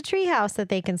that she has a tree house that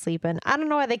they can sleep in. I don't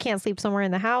know why they can't sleep somewhere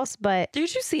in the house, but...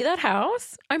 Did you see that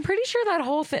house? I'm pretty sure that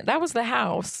whole thing, that was the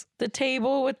house. The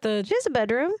table with the... She has a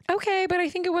bedroom. Okay, but I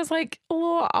think it was like a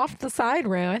little off the side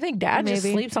room. I think Dad just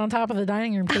sleeps on top of the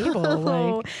dining room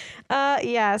table.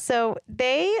 Yeah, so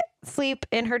they sleep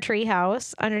in her tree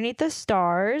house underneath the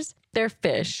stars. They're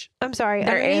fish. I'm sorry.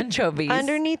 They're anchovies.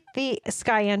 Underneath the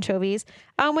sky anchovies.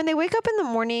 When they wake up in the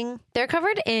morning, they're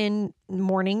covered in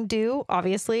morning dew,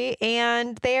 obviously,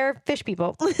 and they're fish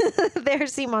people. They're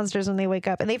sea monsters when they wake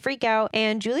up and they freak out.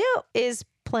 And Julia is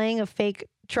playing a fake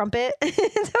trumpet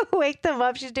to wake them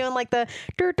up. She's doing like the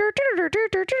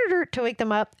to wake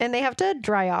them up, and they have to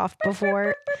dry off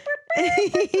before.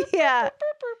 Yeah.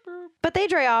 But they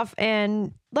dry off,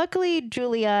 and luckily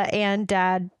Julia and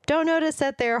Dad don't notice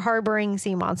that they're harboring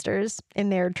sea monsters in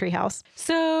their treehouse.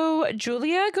 So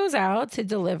Julia goes out to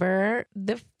deliver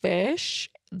the fish.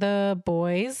 The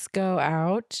boys go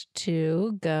out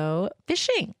to go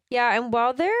fishing. Yeah, and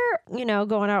while they're,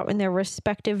 going out in their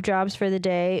respective jobs for the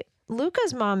day,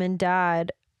 Luca's mom and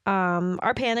dad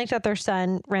are panicked that their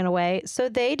son ran away. So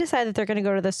they decide that they're going to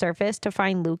go to the surface to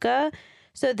find Luca.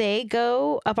 So they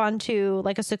go up onto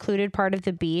like a secluded part of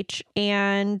the beach,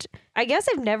 and I guess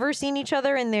they've never seen each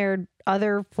other in their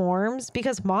other forms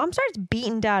because mom starts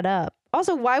beating dad up.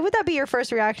 Also, why would that be your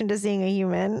first reaction to seeing a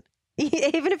human?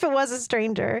 Even if it was a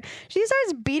stranger. She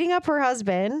starts beating up her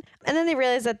husband, and then they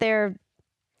realize that they're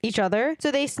each other.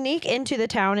 So they sneak into the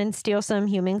town and steal some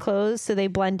human clothes so they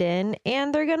blend in,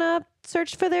 and they're gonna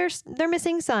search for their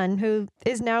missing son, who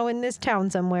is now in this town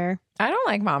somewhere. I don't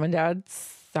like mom and dad.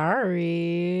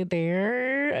 Sorry,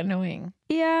 they're annoying.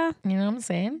 Yeah. You know what I'm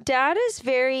saying? Dad is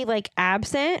very like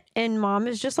absent and mom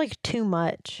is just like too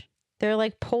much. They're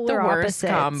like polar the worst opposites.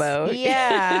 combo.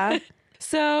 Yeah.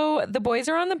 So the boys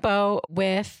are on the boat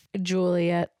with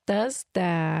Giulietta's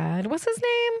dad. What's his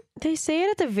name? They say it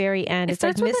at the very end. It It's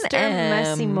like starts with an Mr.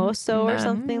 M. Massimoso or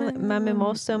something. Like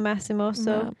Massimoso.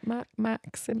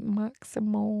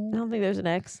 Maximo. I don't think there's an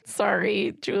X.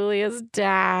 Sorry, Julia's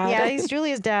dad. Yeah, he's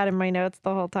Julia's dad in my notes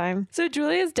the whole time. So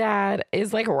Julia's dad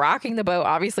is like rocking the boat.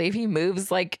 Obviously, if he moves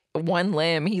like one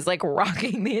limb, he's like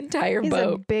rocking the entire He's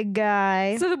boat. a big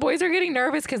guy. So the boys are getting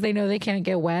nervous because they know they can't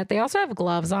get wet. They also have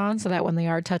gloves on so that when they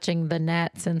are touching the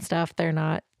nets and stuff, they're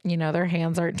not, their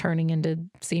hands aren't turning into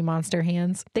sea monster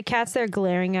hands. The cat's there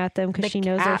glaring at them because she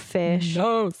knows they're fish.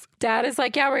 Knows. Dad is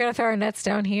like, yeah, we're going to throw our nets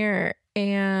down here.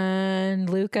 And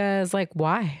Luca is like,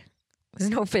 why? There's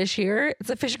no fish here. It's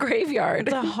a fish graveyard.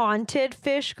 It's a haunted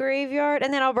fish graveyard.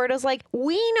 And then Alberto's like,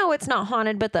 we know it's not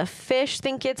haunted, but the fish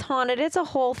think it's haunted. It's a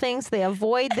whole thing, so they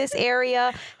avoid this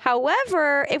area.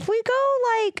 However, if we go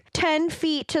like 10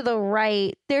 feet to the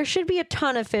right, there should be a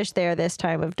ton of fish there this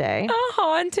time of day. A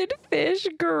haunted fish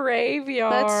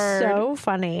graveyard. That's so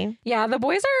funny. Yeah, the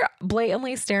boys are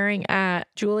blatantly staring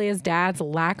at Julia's dad's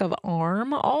lack of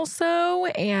arm also.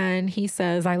 And he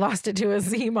says, I lost it to a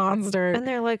sea monster. And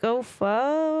they're like, oh, fuck.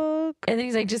 And then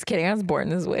he's like, just kidding. I was born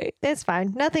this way. It's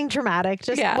fine. Nothing traumatic.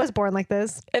 Just was born like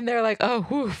this. And they're like, oh,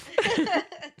 woof.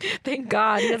 Thank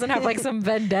God he doesn't have like some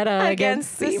vendetta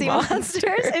against the sea monsters.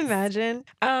 monsters. Imagine.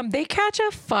 They catch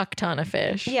a fuck ton of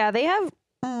fish. Yeah, they have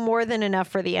more than enough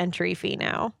for the entry fee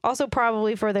now. Also,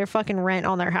 probably for their fucking rent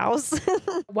on their house.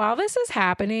 While this is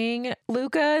happening,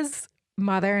 Luca's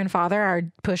mother and father are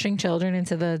pushing children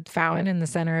into the fountain in the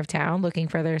center of town looking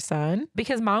for their son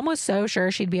because mom was so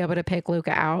sure she'd be able to pick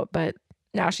Luca out. But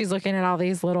now she's looking at all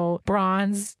these little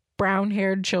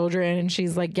brown-haired children and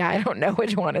she's like, yeah, I don't know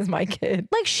which one is my kid.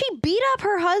 Like, she beat up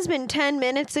her husband 10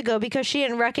 minutes ago because she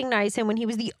didn't recognize him when he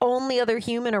was the only other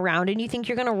human around. And you think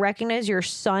you're going to recognize your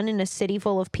son in a city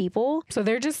full of people? So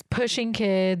they're just pushing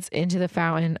kids into the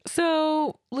fountain.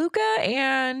 So Luca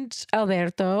and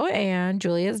Alberto and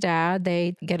Julia's dad,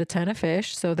 they get a ton of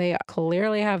fish. So they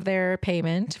clearly have their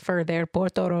payment for their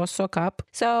Porto Rosso cup.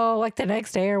 So like the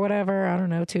next day or whatever, I don't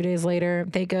know, 2 days later,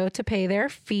 they go to pay their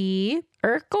fee.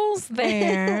 Urkel's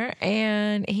there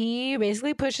and he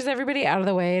basically pushes everybody out of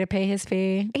the way to pay his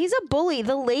fee. He's a bully.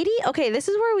 The lady, okay, this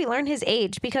is where we learn his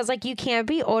age because like you can't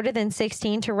be older than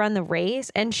 16 to run the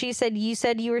race. And she said, you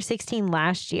said you were 16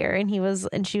 last year. And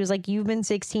she was like, you've been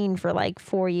 16 for like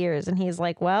 4 years. And he's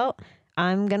like, well,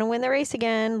 I'm going to win the race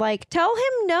again. Like, tell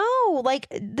him no. Like,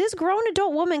 this grown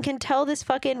adult woman can tell this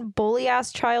fucking bully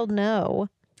ass child no.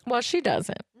 Well, she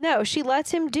doesn't. No, she lets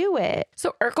him do it.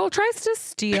 So Urkel tries to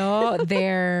steal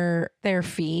their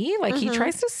fee. Like he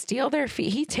tries to steal their fee.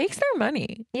 He takes their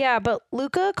money. Yeah, but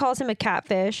Luca calls him a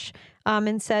catfish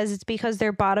and says it's because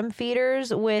they're bottom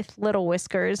feeders with little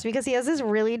whiskers because he has this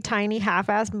really tiny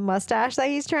half-assed mustache that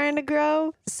he's trying to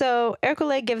grow. So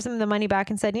Ercole gives him the money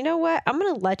back and said, you know what? I'm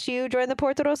going to let you join the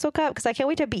Porto Rosso Cup because I can't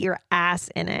wait to beat your ass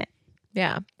in it.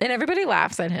 Yeah. And everybody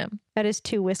laughs at him. That is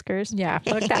 2 whiskers. Yeah.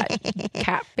 Fuck that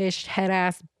catfish head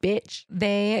ass bitch.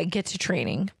 They get to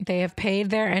training. They have paid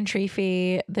their entry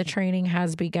fee. The training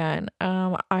has begun.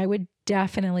 I would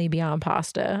definitely be on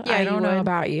pasta. Yeah, I don't know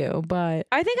about you, but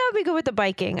I think I would be good with the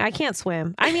biking. I can't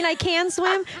swim. I mean, I can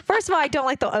swim. First of all, I don't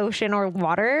like the ocean or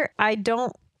water. I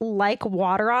don't like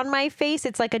water on my face.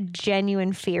 It's like a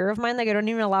genuine fear of mine. Like I don't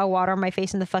even allow water on my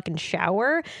face in the fucking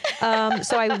shower.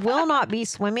 So I will not be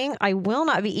swimming. I will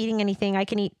not be eating anything. I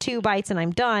can eat 2 bites and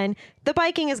I'm done. The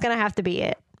biking is going to have to be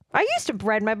it. I used to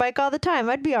ride my bike all the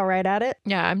time. I'd be all right at it.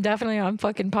 Yeah, I'm definitely on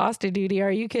fucking pasta duty. Are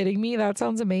you kidding me? That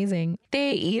sounds amazing.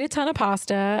 They eat a ton of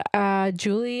pasta.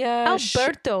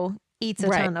 Alberto eats a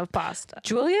ton of pasta.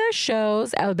 Julia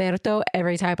shows Alberto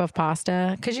every type of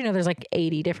pasta because there's like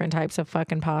 80 different types of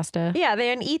fucking pasta. Yeah,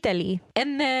 they're in Italy.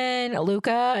 And then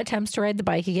Luca attempts to ride the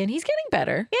bike again. He's getting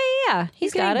better. Yeah.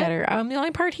 He's getting better. The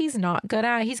only part he's not good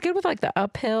at, he's good with like the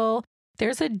uphill.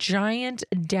 There's a giant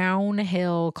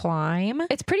downhill climb.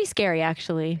 It's pretty scary,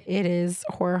 actually. It is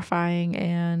horrifying,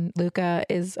 and Luca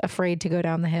is afraid to go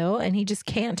down the hill, and he just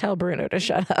can't tell Bruno to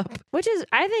shut up. Which is,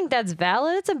 I think that's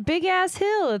valid. It's a big-ass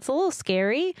hill. It's a little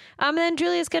scary. And then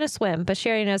Julia's going to swim, but she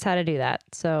already knows how to do that,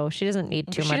 so she doesn't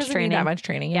need too much training. She doesn't need that much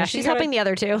training. Yeah, she's helping the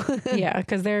other 2. Yeah,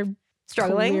 because they're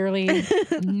struggling. Clearly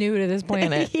new to this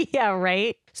planet. Yeah,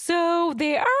 right. So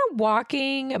they are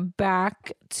walking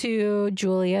back to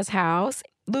Julia's house.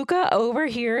 Luca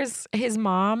overhears his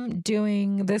mom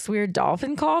doing this weird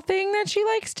dolphin call thing that she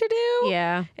likes to do.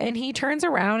 Yeah. And he turns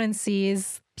around and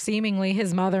sees seemingly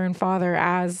his mother and father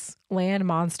as land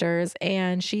monsters.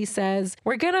 And she says,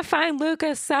 we're going to find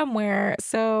Luca somewhere.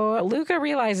 So Luca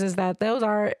realizes that those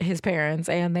are his parents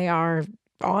and they are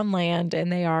on land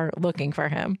and they are looking for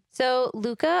him. So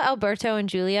Luca, Alberto, and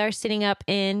Julia are sitting up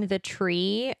in the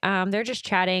tree. They're just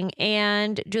chatting,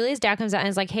 and Julia's dad comes out and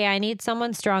is like, hey, I need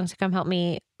someone strong to come help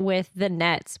me with the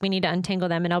nets. We need to untangle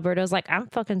them. And Alberto's like, I'm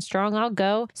fucking strong. I'll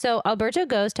go. So Alberto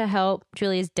goes to help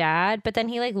Julia's dad, but then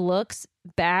he like looks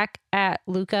back at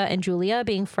Luca and Julia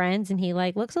being friends, and he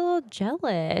like looks a little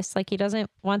jealous. Like he doesn't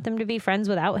want them to be friends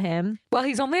without him. Well,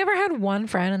 he's only ever had one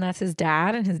friend, and that's his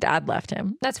dad, and his dad left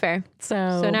him. That's fair.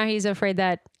 So now he's afraid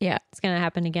that it's gonna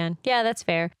happen again. Yeah, that's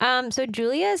fair. So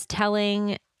Julia's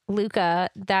telling Luca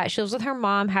that she lives with her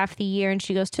mom half the year and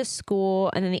she goes to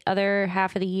school, and then the other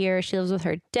half of the year she lives with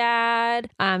her dad,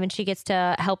 and she gets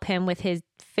to help him with his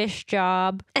fish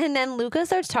job. And then Luca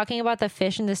starts talking about the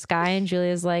fish in the sky, and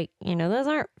Julia's like, those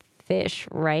aren't fish,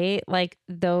 right? Like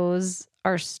those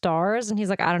are stars. And he's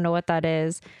like, I don't know what that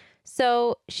is.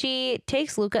 So she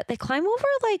takes Luca, they climb over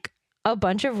like a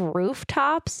bunch of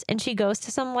rooftops, and she goes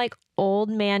to some like old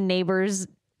man neighbor's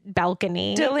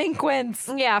balcony. Delinquents.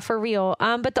 Yeah, for real.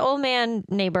 But the old man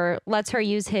neighbor lets her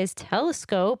use his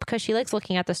telescope because she likes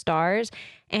looking at the stars.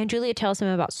 And Julia tells him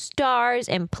about stars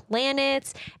and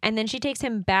planets. And then she takes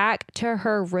him back to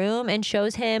her room and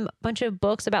shows him a bunch of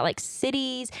books about like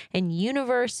cities and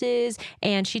universes.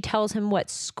 And she tells him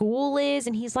what school is.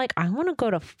 And he's like, I want to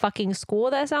go to fucking school.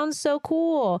 That sounds so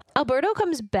cool. Alberto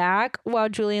comes back while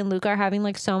Julia and Luca are having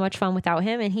like so much fun without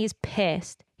him. And he's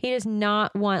pissed. He does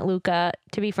not want Luca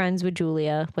to be friends with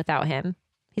Julia without him.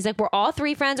 He's like, we're all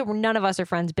 3 friends, or none of us are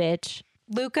friends, bitch.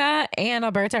 Luca and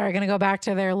Alberto are going to go back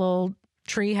to their little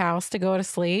tree house to go to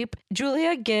sleep.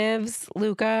 Julia gives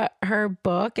Luca her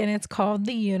book and it's called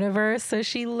The Universe. So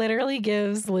she literally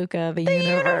gives Luca the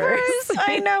universe.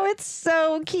 I know, it's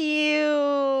so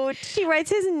cute. She writes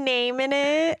his name in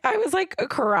it. I was like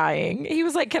crying. He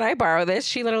was like, can I borrow this?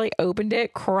 She literally opened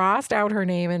it, crossed out her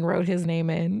name and wrote his name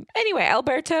in. Anyway,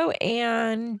 Alberto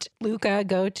and Luca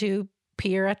go to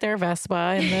peer at their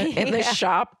Vespa in the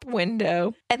shop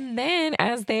window. And then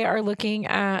as they are looking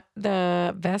at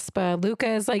the Vespa, Luca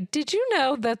is like, did you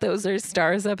know that those are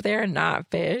stars up there and not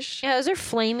fish? Yeah, those are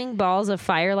flaming balls of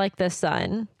fire like the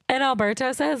sun. And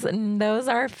Alberto says, those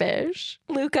are fish.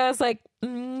 Luca's like,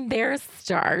 they're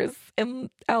stars. And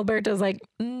Alberto's like,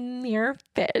 you're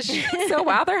fish. So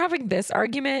while they're having this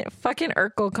argument, fucking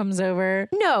Urkel comes over.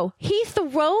 No, he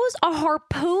throws a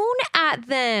harpoon at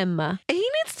them. He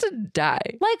needs to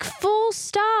die. Like, full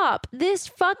stop. This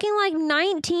fucking, like,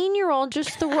 19-year-old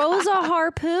just throws a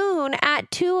harpoon at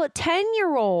 2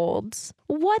 10-year-olds.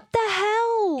 What the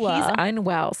hell? He's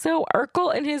unwell. So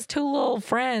Urkel and his 2 little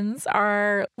friends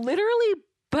are literally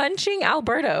punching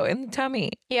Alberto in the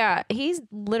tummy. Yeah, he's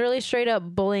literally straight up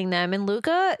bullying them. And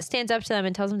Luca stands up to them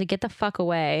and tells them to get the fuck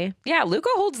away. Yeah, Luca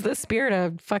holds the spear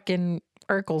to fucking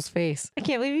Urkel's face. I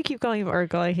can't believe you keep calling him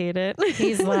Urkel. I hate it.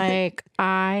 He's like,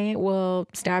 I will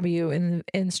stab you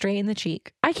in straight in the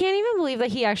cheek. I can't even believe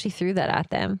that he actually threw that at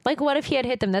them. Like, what if he had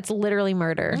hit them? That's literally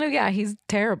murder. No, yeah, he's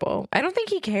terrible. I don't think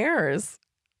he cares.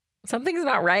 Something's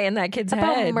not right in that kid's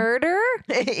About head. murder?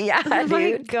 Yeah, Oh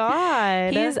my dude.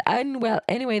 God. He's unwell.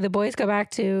 Anyway, the boys go back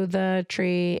to the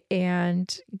tree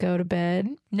and go to bed.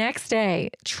 Next day,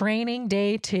 training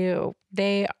day 2.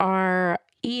 They are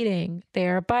eating,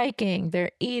 they're biking,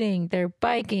 they're eating, they're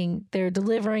biking, they're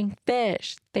delivering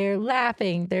fish, they're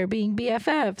laughing, they're being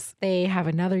BFFs. They have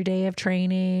another day of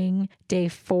training. Day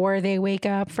 4, they wake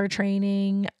up for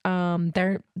training.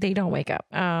 They don't wake up.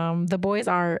 The boys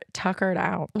are tuckered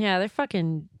out. Yeah, they're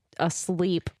fucking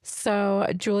asleep. So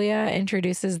Julia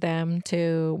introduces them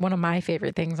to one of my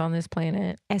favorite things on this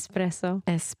planet. Espresso.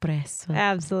 Espresso.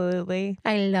 Absolutely.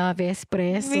 I love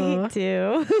espresso. Me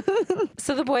too.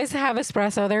 So the boys have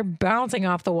espresso. They're bouncing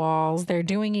off the walls. They're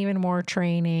doing even more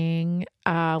training.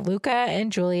 Luca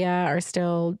and Julia are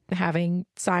still having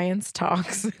science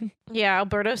talks. Yeah,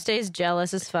 Alberto stays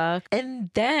jealous as fuck.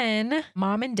 And then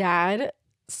mom and dad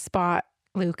spot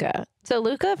Luca. So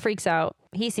Luca freaks out.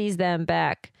 He sees them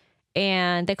back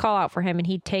and they call out for him and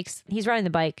he's riding the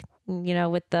bike, you know,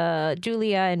 with the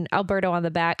Julia and Alberto on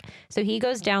the back. So he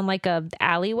goes down like a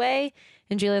alleyway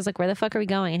and Julia's like, where the fuck are we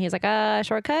going? And he's like,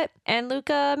 shortcut. And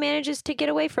Luca manages to get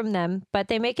away from them, but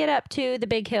they make it up to the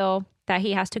big hill that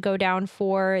he has to go down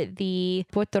for the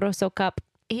Porto Rosso Cup.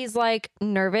 He's like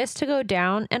nervous to go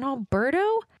down and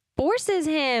Alberto forces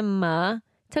him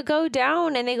to go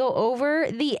down, and they go over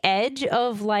the edge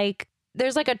of like,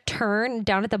 there's like a turn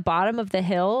down at the bottom of the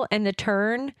hill and the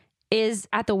turn is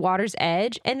at the water's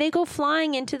edge and they go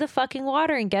flying into the fucking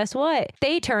water. And guess what?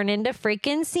 They turn into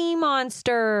freaking sea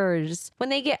monsters. When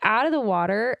they get out of the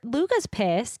water, Luca's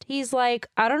pissed. He's like,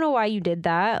 I don't know why you did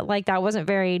that. Like, that wasn't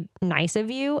very nice of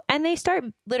you. And they start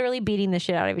literally beating the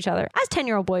shit out of each other, as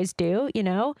 10-year-old boys do, you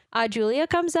know? Julia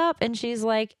comes up and she's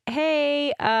like, hey,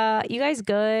 you guys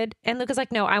good? And Luca's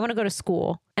like, no, I want to go to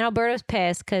school. And Alberto's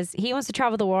pissed because he wants to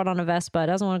travel the world on a Vespa,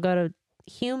 doesn't want to go to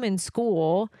human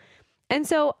school. And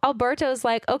so Alberto's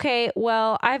like, okay,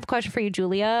 well, I have a question for you,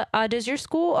 Julia. Does your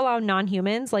school allow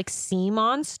non-humans, like sea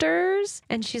monsters?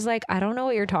 And she's like, I don't know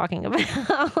what you're talking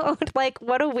about. Like,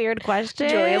 what a weird question.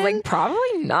 Julia's like,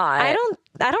 probably not.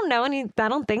 I don't know I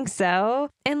don't think so.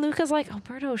 And Luca's like,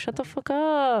 Alberto, shut the fuck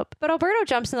up. But Alberto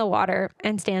jumps in the water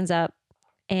and stands up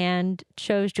and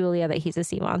shows Julia that he's a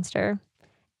sea monster.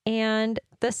 And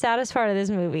the saddest part of this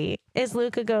movie is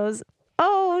Luca goes,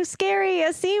 oh, scary,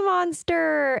 a sea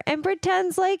monster, and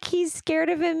pretends like he's scared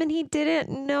of him and he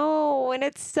didn't know. And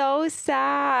it's so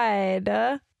sad.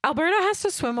 Alberto has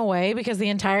to swim away because the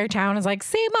entire town is like,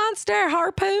 sea monster,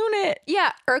 harpoon it.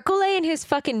 Yeah, Hercule and his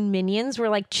fucking minions were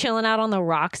like chilling out on the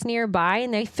rocks nearby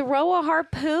and they throw a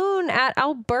harpoon at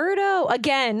Alberto.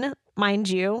 Again, mind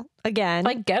you, again.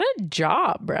 Like, get a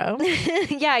job, bro.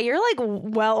 Yeah, you're like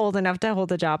well old enough to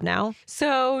hold a job now.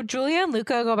 So Julia and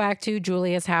Luca go back to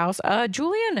Julia's house.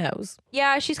 Julia knows.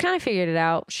 Yeah, she's kind of figured it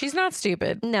out. She's not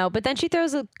stupid. No, but then she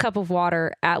throws a cup of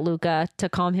water at Luca to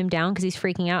calm him down because he's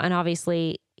freaking out. And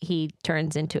obviously he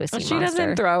turns into a sea monster. She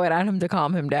doesn't throw it at him to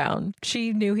calm him down.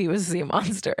 She knew he was a sea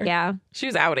monster. Yeah. She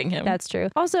was outing him. That's true.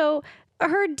 Also,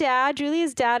 her dad,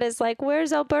 Julia's dad, is like,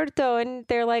 where's Alberto? And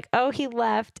they're like, oh, he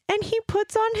left. And he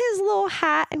puts on his little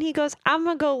hat and he goes, I'm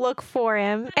going to go look for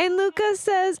him. And Luca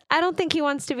says, I don't think he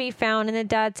wants to be found. And the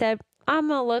dad said, I'm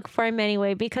going to look for him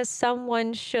anyway because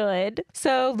someone should.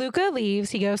 So Luca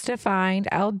leaves. He goes to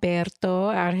find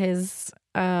Alberto at his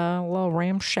little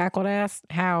ramshackled ass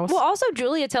house. Well, also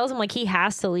Julia tells him like he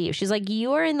has to leave. She's like,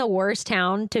 you are in the worst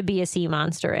town to be a sea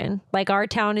monster in. Like our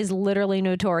town is literally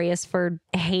notorious for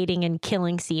hating and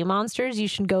killing sea monsters. You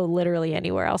should go literally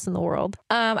anywhere else in the world.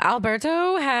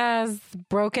 Alberto has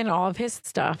broken all of his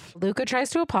stuff. Luca tries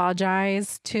to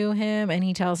apologize to him and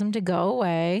he tells him to go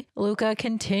away. Luca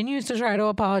continues to try to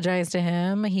apologize to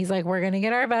him. He's like, we're gonna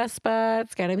get our Vespa.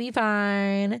 It's gonna be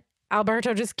fine.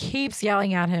 Alberto just keeps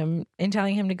yelling at him and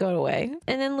telling him to go away.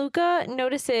 And then Luca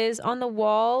notices on the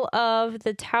wall of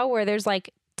the tower, there's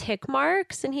like tick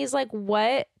marks. And he's like,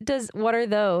 what are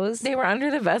those? They were under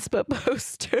the Vespa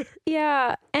poster.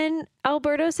 Yeah. And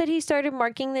Alberto said he started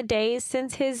marking the days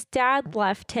since his dad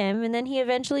left him. And then he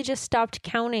eventually just stopped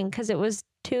counting because it was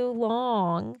too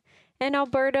long. And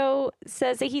Alberto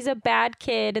says that he's a bad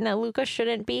kid and that Luca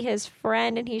shouldn't be his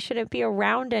friend and he shouldn't be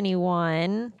around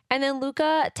anyone. And then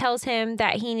Luca tells him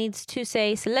that he needs to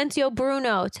say Silencio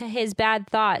Bruno to his bad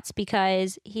thoughts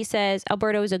because he says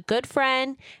Alberto is a good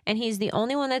friend and he's the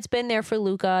only one that's been there for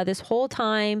Luca this whole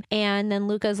time. And then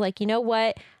Luca's like, you know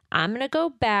what? I'm going to go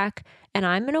back and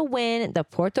I'm going to win the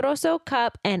Porto Rosso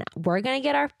Cup and we're going to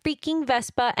get our freaking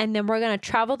Vespa and then we're going to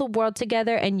travel the world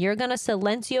together and you're going to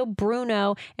Silencio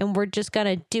Bruno and we're just going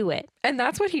to do it. And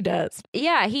that's what he does.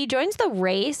 Yeah, he joins the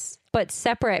race, but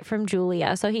separate from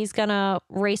Julia. So he's going to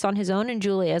race on his own and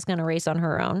Julia is going to race on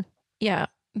her own. Yeah.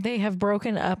 They have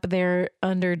broken up their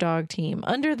underdog team.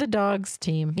 Under the dogs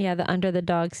team. Yeah, the under the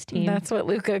dogs team. That's what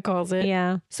Luca calls it.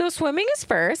 Yeah. So swimming is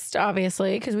first,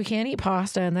 obviously, because we can't eat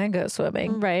pasta and then go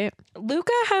swimming. Right.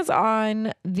 Luca has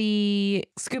on the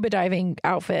scuba diving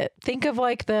outfit. Think of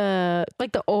like an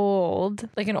old,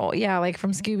 yeah, like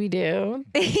from Scooby-Doo.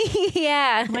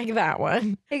 Yeah. Like that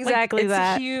one. Exactly like,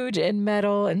 that. It's huge and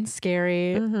metal and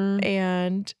scary. Mm-hmm.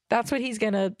 And that's what he's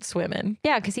going to swim in.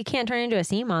 Yeah, because he can't turn into a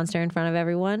sea monster in front of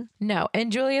everyone. No.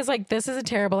 And Julia's like, this is a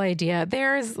terrible idea.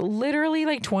 There's literally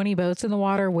like 20 boats in the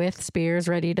water with spears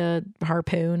ready to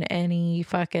harpoon any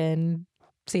fucking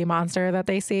sea monster that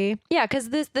they see. Yeah, because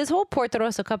this whole Porto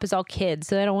Rosso Cup is all kids,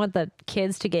 so they don't want the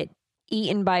kids to get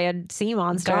eaten by a sea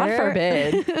monster. God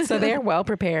forbid. So they're well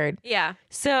prepared. Yeah.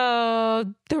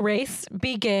 So the race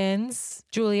begins.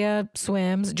 Julia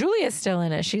swims. Julia's still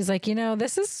in it. She's like,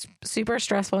 this is super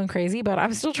stressful and crazy, but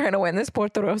I'm still trying to win this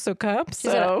Porto Rosso Cup.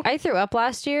 So I threw up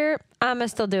last year. I'm going to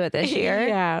still do it this year.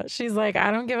 Yeah. She's like,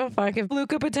 I don't give a fuck if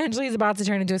Luca potentially is about to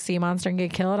turn into a sea monster and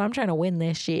get killed. I'm trying to win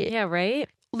this shit. Yeah, right?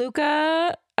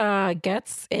 Luca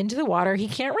gets into the water. He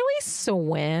can't really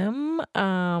swim.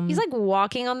 He's like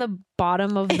walking on the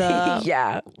bottom of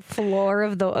the floor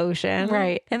of the ocean.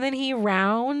 Right. And then he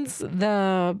rounds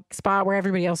the spot where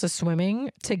everybody else is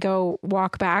swimming to go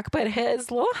walk back, but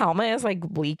his little helmet is like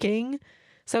leaking.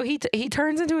 So he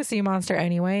turns into a sea monster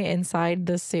anyway inside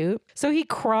the suit. So he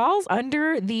crawls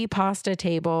under the pasta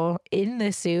table in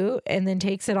the suit and then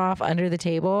takes it off under the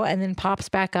table and then pops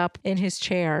back up in his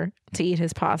chair to eat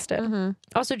his pasta. Mm-hmm.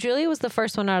 Also, Julia was the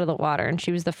first one out of the water and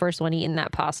she was the first one eating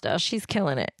that pasta. She's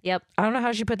killing it. Yep. I don't know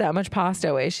how she put that much pasta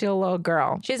away. She's a little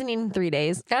girl. She hasn't eaten in 3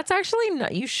 days. That's actually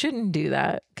not, you shouldn't do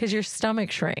that because your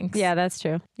stomach shrinks. Yeah, that's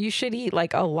true. You should eat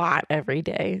like a lot every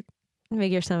day.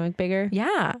 Make your stomach bigger.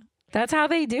 Yeah. That's how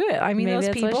they do it. I mean, Maybe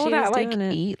those people that like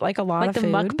eat like a lot of food.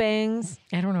 food. Like the mukbangs.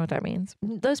 I don't know what that means.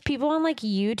 Those people on like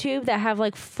YouTube that have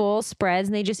like full spreads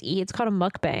and they just eat. It's called a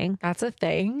mukbang. That's a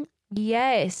thing.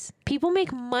 Yes. People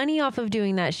make money off of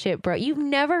doing that shit, bro. You've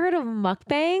never heard of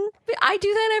mukbang? I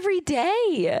do that every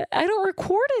day. I don't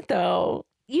record it though.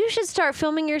 You should start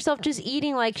filming yourself just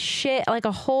eating like shit, like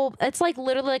a whole. It's like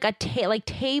literally like like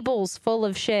tables full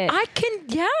of shit. I can,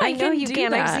 yeah, I know you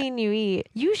can. I've seen you eat.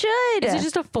 You should. Is it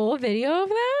just a full video of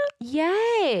that?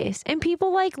 Yes. And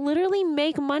people like literally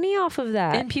make money off of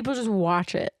that. And people just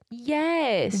watch it.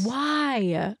 Yes.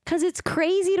 Why? Because it's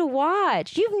crazy to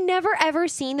watch. You've never ever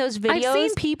seen those videos. I've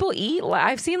seen people eat.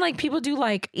 I've seen like people do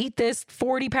like eat this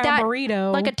 40-pound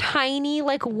burrito. Like a tiny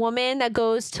like woman that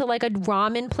goes to like a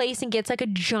ramen place and gets like a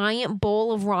giant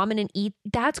bowl of ramen and eat.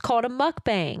 That's called a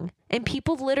mukbang. And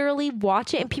people literally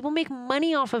watch it and people make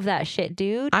money off of that shit,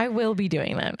 dude. I will be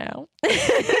doing that now.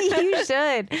 You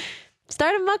should.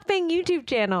 Start a mukbang YouTube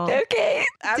channel. Okay.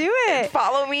 Do it.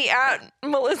 Follow me at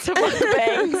Melissa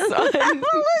Mukbangs on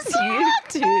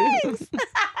YouTube.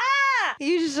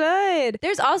 You should.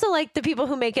 There's also like the people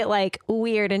who make it like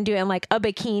weird and do it in like a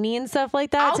bikini and stuff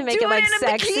like that to make do it like it in a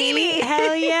sexy. bikini.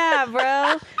 Hell yeah,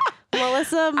 bro.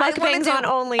 Melissa mukbangs on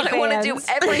OnlyFans. I want to do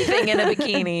everything in a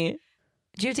bikini.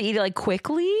 Do you have to eat it like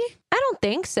quickly? I don't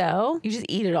think so. You just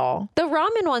eat it all. The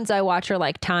ramen ones I watch are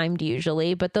like timed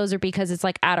usually, but those are because it's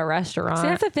like at a restaurant. See,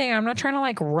 that's the thing. I'm not trying to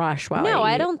like rush while No,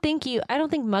 I eat. I don't think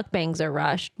mukbangs are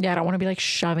rushed. Yeah, I don't want to be like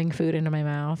shoving food into my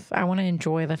mouth. I want to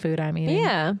enjoy the food I'm eating.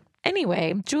 Yeah.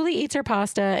 Anyway, Julie eats her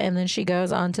pasta and then she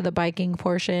goes on to the biking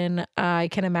portion. I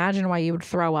can imagine why you would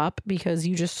throw up because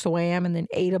you just swam and then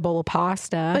ate a bowl of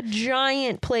pasta. A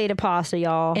giant plate of pasta,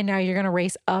 y'all. And now you're going to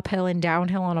race uphill and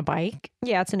downhill on a bike.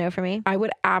 Yeah, it's a no for me. I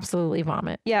would absolutely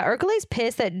vomit. Yeah, Urkel's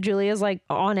pissed that Julia's like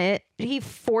on it. He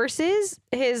forces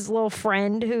his little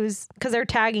friend because they're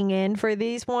tagging in for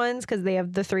these ones because they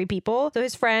have the 3 people. So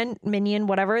his friend, minion,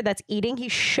 whatever, that's eating, he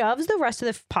shoves the rest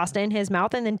of the pasta in his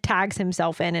mouth and then tags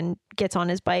himself in and gets on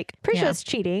his bike. Pretty sure that's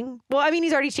cheating. Well, I mean,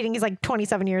 he's already cheating. He's like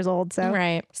 27 years old. So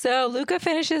Right. So Luca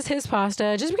finishes his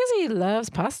pasta just because he loves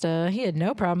pasta. He had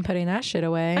no problem putting that shit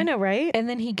away. I know, right? And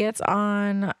then he gets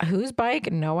on whose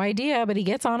bike? No idea, but he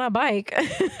gets on a bike.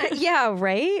 Yeah,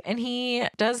 right? And he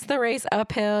does the race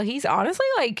uphill. He's honestly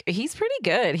like, he's pretty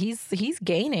good. He's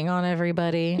gaining on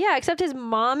everybody. Yeah, except his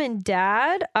mom and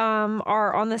dad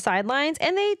are on the sidelines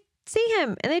and they see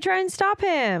him and they try and stop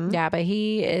him. Yeah, but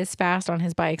he is fast on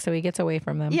his bike, so he gets away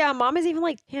from them. Yeah, mom is even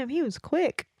like, damn, he was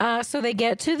quick. So they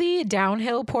get to the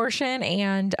downhill portion,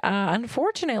 and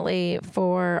unfortunately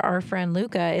for our friend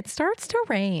Luca, it starts to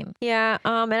rain. Yeah,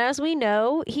 and as we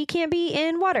know, he can't be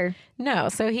in water. No,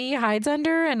 so he hides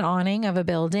under an awning of a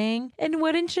building, and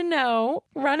wouldn't you know,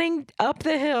 running up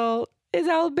the hill is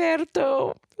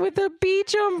Alberto with a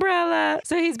beach umbrella.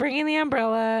 So he's bringing the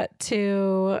umbrella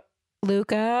to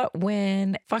Luca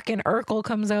when fucking Urkel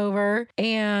comes over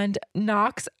and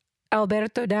knocks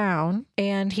Alberto down,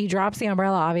 and he drops the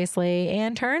umbrella obviously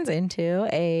and turns into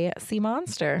a sea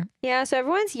monster. Yeah, so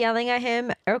everyone's yelling at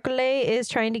him. Urkel is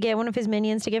trying to get one of his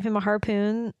minions to give him a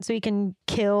harpoon so he can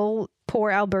kill poor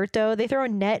Alberto. They throw a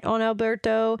net on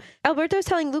Alberto. Alberto's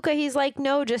telling Luca, he's like,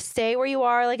 no, just stay where you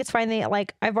are. Like, it's fine.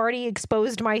 I've already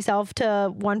exposed myself to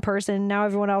one person. Now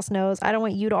everyone else knows. I don't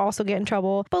want you to also get in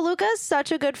trouble. But Luca's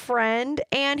such a good friend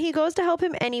and he goes to help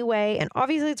him anyway. And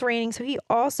obviously it's raining. So he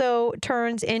also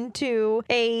turns into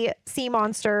a sea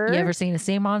monster. You ever seen a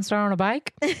sea monster on a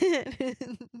bike?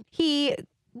 He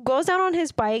goes down on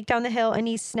his bike down the hill and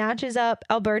he snatches up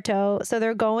Alberto. So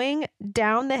they're going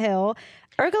down the hill.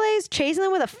 Urkel's chasing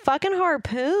them with a fucking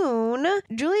harpoon.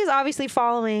 Julia's obviously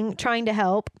following, trying to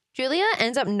help. Julia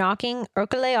ends up knocking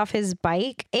Urkel off his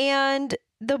bike and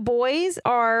the boys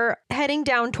are heading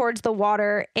down towards the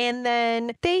water and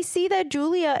then they see that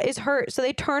Julia is hurt. So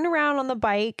they turn around on the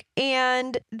bike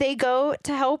and they go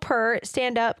to help her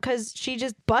stand up because she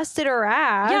just busted her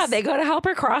ass. Yeah, they go to help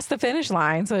her cross the finish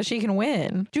line so she can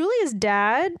win. Julia's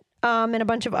dad and a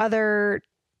bunch of other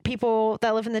people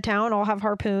that live in the town all have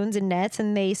harpoons and nets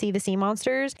and they see the sea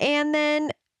monsters. And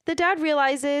then the dad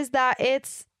realizes that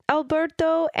it's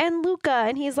Alberto and Luca.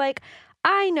 And he's like,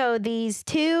 I know these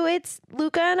two. It's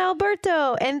Luca and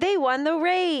Alberto. And they won the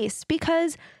race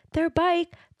because their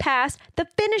bike passed the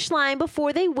finish line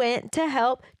before they went to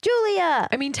help Julia.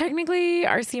 I mean, technically,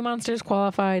 our sea monsters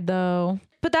qualified, though.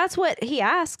 But that's what he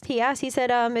asked. He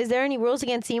said, is there any rules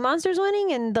against sea monsters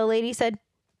winning? And the lady said,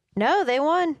 no, they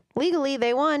won. Legally,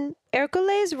 they won.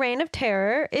 Urkel's reign of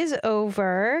terror is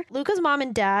over. Luca's mom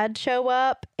and dad show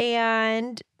up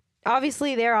and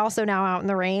obviously they're also now out in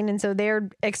the rain and so they're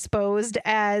exposed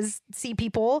as sea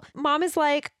people. Mom is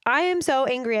like, I am so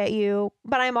angry at you,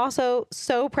 but I'm also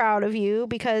so proud of you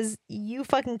because you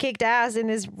fucking kicked ass in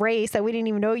this race that we didn't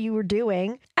even know you were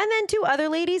doing. And then the 2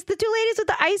 ladies with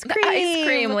the ice cream. The ice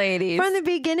cream ladies. From the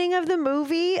beginning of the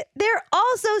movie, they're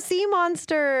also sea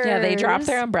monsters. Yeah, they drop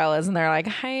their umbrellas and they're like,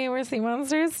 hey, we're sea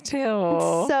monsters too.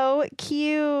 So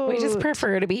cute. We just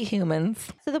prefer to be humans.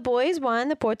 So the boys won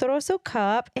the Porto Rosso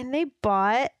Cup and they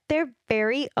bought their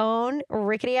very own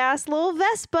rickety ass little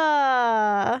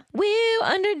Vespa. Woo,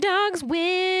 underdogs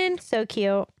win. So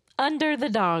cute. Under the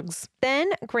dogs. Then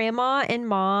grandma and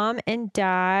mom and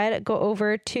dad go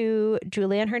over to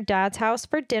Julia and her dad's house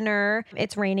for dinner.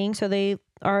 It's raining, so they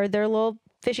are their little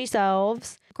fishy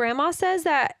selves. Grandma says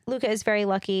that Luca is very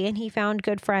lucky and he found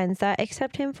good friends that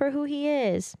accept him for who he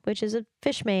is, which is a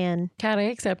fish man. Cat, I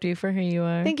accept you for who you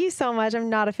are. Thank you so much. I'm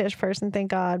not a fish person, thank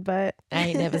God, but I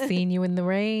ain't never seen you in the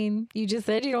rain. You just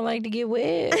said you don't like to get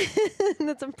wet.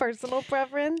 that's a personal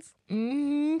preference.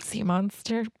 Sea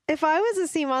monster. If I was a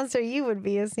sea monster, you would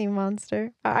be a sea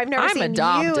monster. I've never I'm seen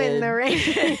adopted. you in the rain.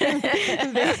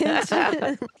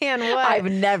 Bitch. And what? I've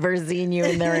never seen you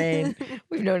in the rain.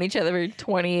 We've known each other for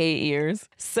 28 years.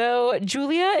 So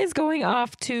Julia is going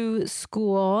off to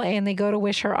school and they go to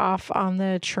wish her off on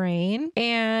the train.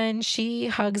 And she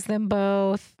hugs them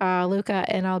both, Luca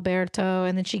and Alberto.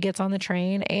 And then she gets on the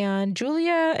train and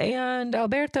Julia and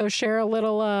Alberto share a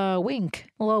little wink.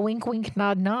 A little wink, wink,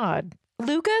 nod, nod.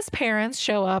 Luca's parents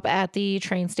show up at the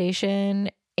train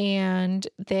station and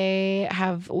they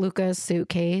have Luca's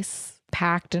suitcase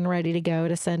packed and ready to go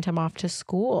to send him off to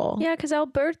school. Yeah, because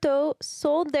Alberto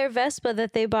sold their Vespa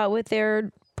that they bought with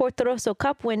their Portorosso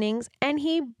Cup winnings, and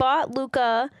he bought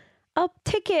Luca a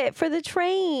ticket for the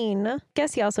train.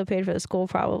 Guess he also paid for the school,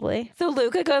 probably. So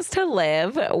Luca goes to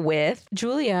live with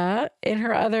Julia in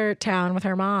her other town with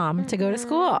her mom to go to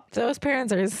school. Those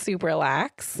parents are super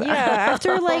lax. Yeah, after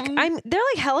they're like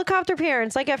helicopter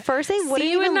parents. Like at first they wouldn't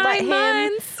even let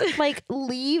him like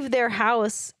leave their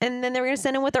house, and then they were gonna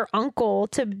send him with their uncle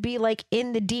to be like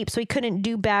in the deep so he couldn't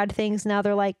do bad things. Now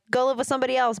they're like, go live with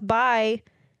somebody else. Bye.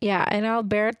 Yeah, and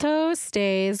Alberto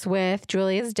stays with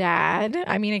Julia's dad.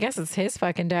 I mean, I guess it's his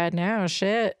fucking dad now.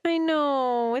 Shit. I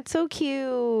know. It's so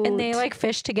cute. And they like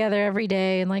fish together every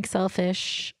day and like sell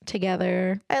fish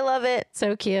together. I love it.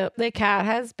 So cute. The cat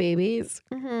has babies,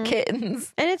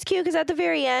 kittens. And it's cute because at the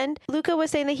very end, Luca was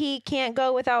saying that he can't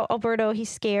go without Alberto. He's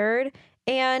scared.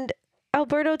 And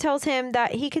Alberto tells him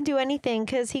that he can do anything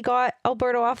because he got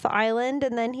Alberto off the island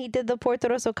and then he did the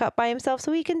Portorosso Cup by himself,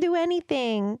 so he can do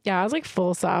anything. Yeah, I was like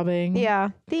full sobbing. Yeah.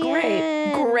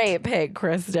 Great pick,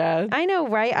 Krista. I know,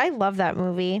 right? I love that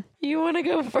movie. You want to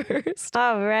go first?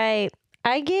 All right.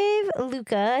 I gave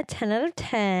Luca a 10 out of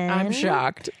 10. I'm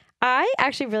shocked. I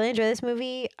actually really enjoy this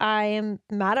movie. I am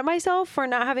mad at myself for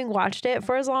not having watched it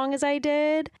for as long as I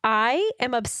did. I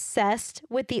am obsessed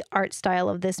with the art style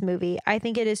of this movie. I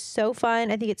think it is so fun.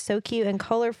 I think it's so cute and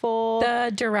colorful.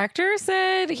 The director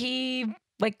said he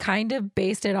like kind of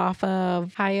based it off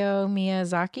of Hayao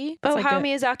Miyazaki. Hayao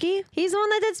Miyazaki? He's the one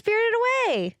that did Spirited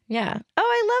Away. Yeah. Oh,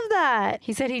 I love that.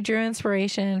 He said he drew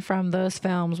inspiration from those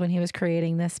films when he was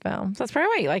creating this film. So that's probably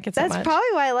why you like it so much. That's probably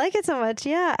why I like it so much.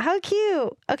 Yeah. How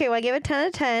cute. Okay, well, I gave it 10 out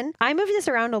of 10. I moved this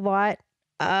around a lot.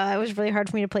 It was really hard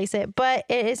for me to place it, but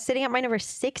it is sitting at my number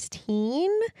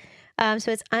 16.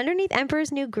 So it's underneath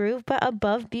Emperor's New Groove, but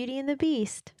above Beauty and the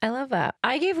Beast. I love that.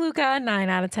 I gave Luca a 9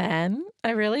 out of 10.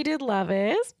 I really did love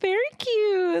it. It's very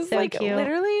cute. It's so like cute.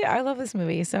 Literally, I love this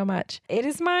movie so much. It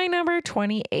is my number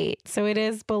 28. So it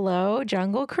is below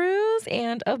Jungle Cruise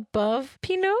and above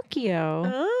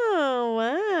Pinocchio. Oh,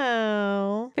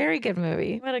 wow. Very good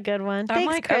movie. What a good one. I'm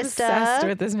Thanks, like Krista. obsessed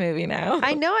with this movie now.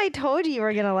 I know I told you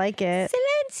were going to like it.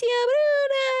 Silencio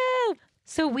Bruno.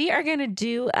 So we are going to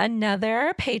do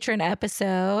another patron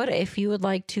episode. If you would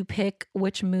like to pick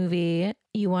which movie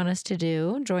you want us to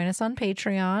do, join us on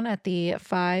Patreon at the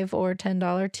 $5 or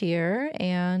 $10 tier.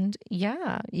 And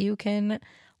yeah, you can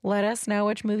let us know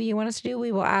which movie you want us to do.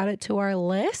 We will add it to our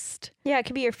list. Yeah, it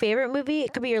could be your favorite movie.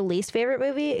 It could be your least favorite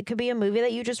movie. It could be a movie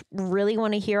that you just really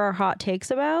want to hear our hot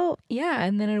takes about. Yeah,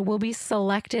 and then it will be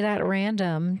selected at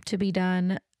random to be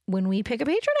done when we pick a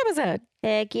patron episode.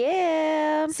 Heck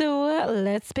yeah. So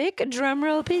let's pick.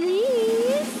 Drumroll,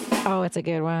 please. Oh, it's a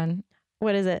good one.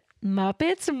 What is it?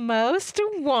 Muppets Most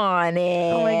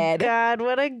Wanted. Oh my God,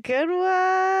 what a good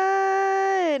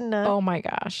one. Oh my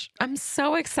gosh. I'm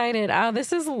so excited.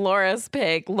 This is Laura's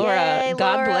pick. Laura, Yay,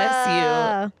 God Laura. bless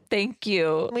you. Thank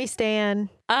you. We stand.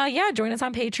 Yeah, join us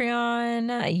on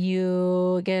Patreon.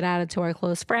 You get added to our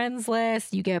close friends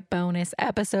list. You get bonus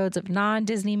episodes of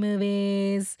non-Disney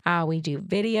movies. We do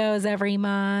videos every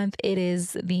month. It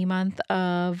is the month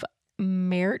of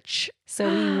March. So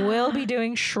we will be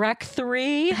doing Shrek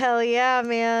 3. Hell yeah,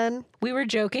 man. We were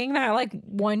joking that like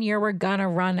one year we're gonna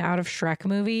run out of Shrek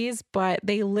movies, but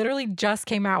they literally just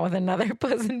came out with another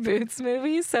Puss in Boots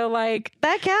movie. So like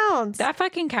that counts. That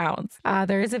fucking counts.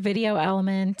 There is a video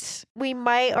element. We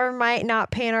might or might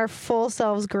not paint our full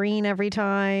selves green every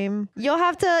time. You'll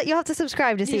have to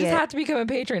subscribe to see it. You just have to become a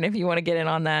patron if you want to get in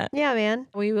on that. Yeah, man.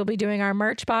 We will be doing our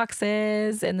merch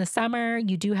boxes in the summer.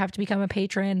 You do have to become a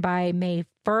patron by May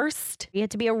 1st. You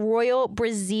have to be a royal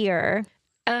brazier.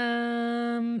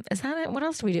 Is that it? What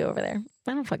else do we do over there?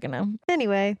 I don't fucking know.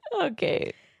 Anyway.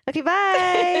 Okay,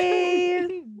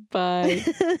 bye. Bye.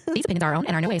 These opinions are our own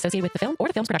and are no way associated with the film or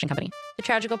the film's production company. The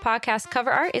Tragical Podcast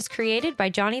cover art is created by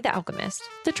Johnny the Alchemist.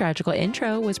 The Tragical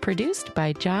intro was produced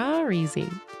by Ja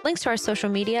Reezy. Links to our social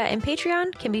media and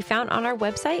Patreon can be found on our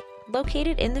website,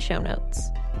 located in the show notes.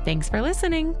 Thanks for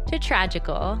listening to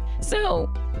Tragical.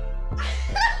 So...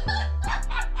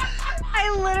 I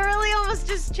literally almost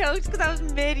just choked because I was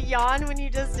mid yawn when you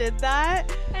just did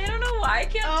that. I don't know why I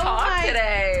can't Oh talk my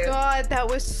today. God, that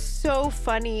was so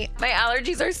funny. My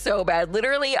allergies are so bad.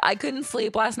 Literally, I couldn't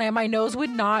sleep last night. My nose would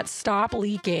not stop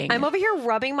leaking. I'm over here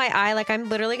rubbing my eye like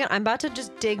I'm about to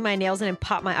just dig my nails in and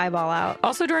pop my eyeball out.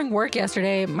 Also during work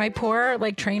yesterday, my poor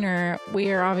trainer,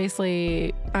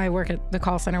 I work at the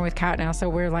call center with Kat now, so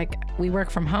we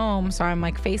work from home, so I'm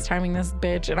FaceTiming this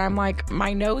bitch and I'm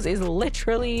my nose is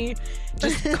literally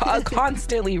just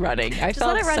constantly running. I Just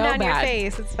felt let it run so down bad.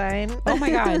 your face. It's fine. Oh my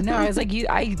God, no, I was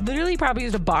I literally probably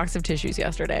used a box of tissues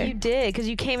yesterday. You did, because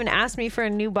you came and asked me for a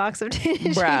new box of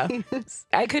tissues. Bruh.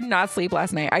 I could not sleep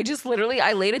last night. I just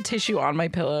I laid a tissue on my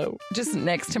pillow just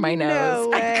next to my nose. No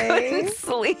way. I couldn't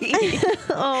sleep.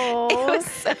 Oh, It was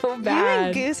so you bad.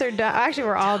 and Goose are dying. Actually,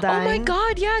 we're all dying. Oh my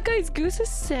God, yeah, guys, Goose is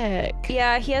sick.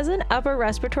 Yeah, he has an upper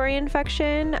respiratory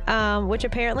infection, which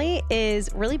apparently is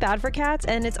really bad for cats,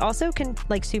 and it's also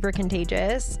super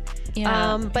contagious.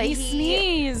 Yeah, but he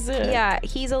sneezed. Yeah,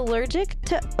 he's allergic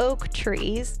to oak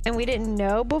trees, and we didn't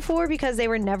know before because they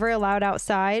were never allowed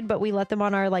outside, but we let them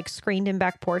on our screened-in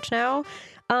back porch now.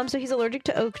 So he's allergic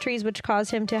to oak trees, which caused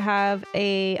him to have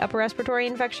a upper respiratory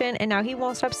infection, and now he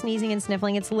won't stop sneezing and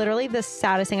sniffling. It's literally the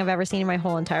saddest thing I've ever seen in my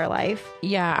whole entire life.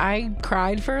 Yeah, I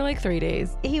cried for 3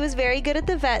 days. He was very good at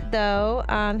the vet, though.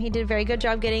 He did a very good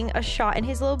job getting a shot in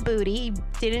his little booty.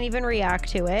 He didn't even react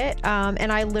to it. And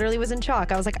I literally was in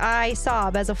shock. I was I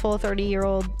sob as a full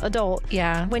 30-year-old adult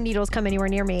Yeah. when needles come anywhere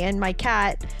near me. And my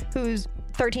cat, who's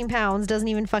 13 pounds, doesn't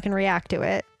even fucking react to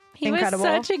it. He Incredible.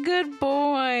 was such a good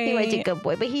boy. He was a good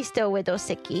boy, but he's still widow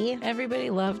sicky. Everybody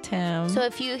loved him. So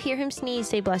if you hear him sneeze,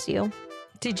 say bless you.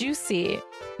 Did you see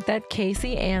that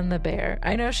Casey and the Bear?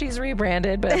 I know she's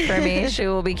rebranded, but for me, she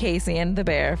will be Casey and the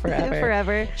Bear forever.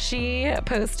 Forever. She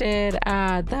posted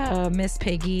the Miss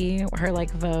Piggy, her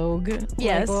Vogue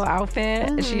Yes. little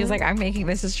outfit. She was like, I'm making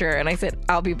this a shirt. And I said,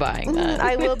 I'll be buying that.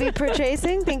 I will be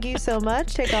purchasing. Thank you so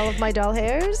much. Take all of my doll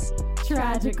hairs.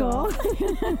 Tragical.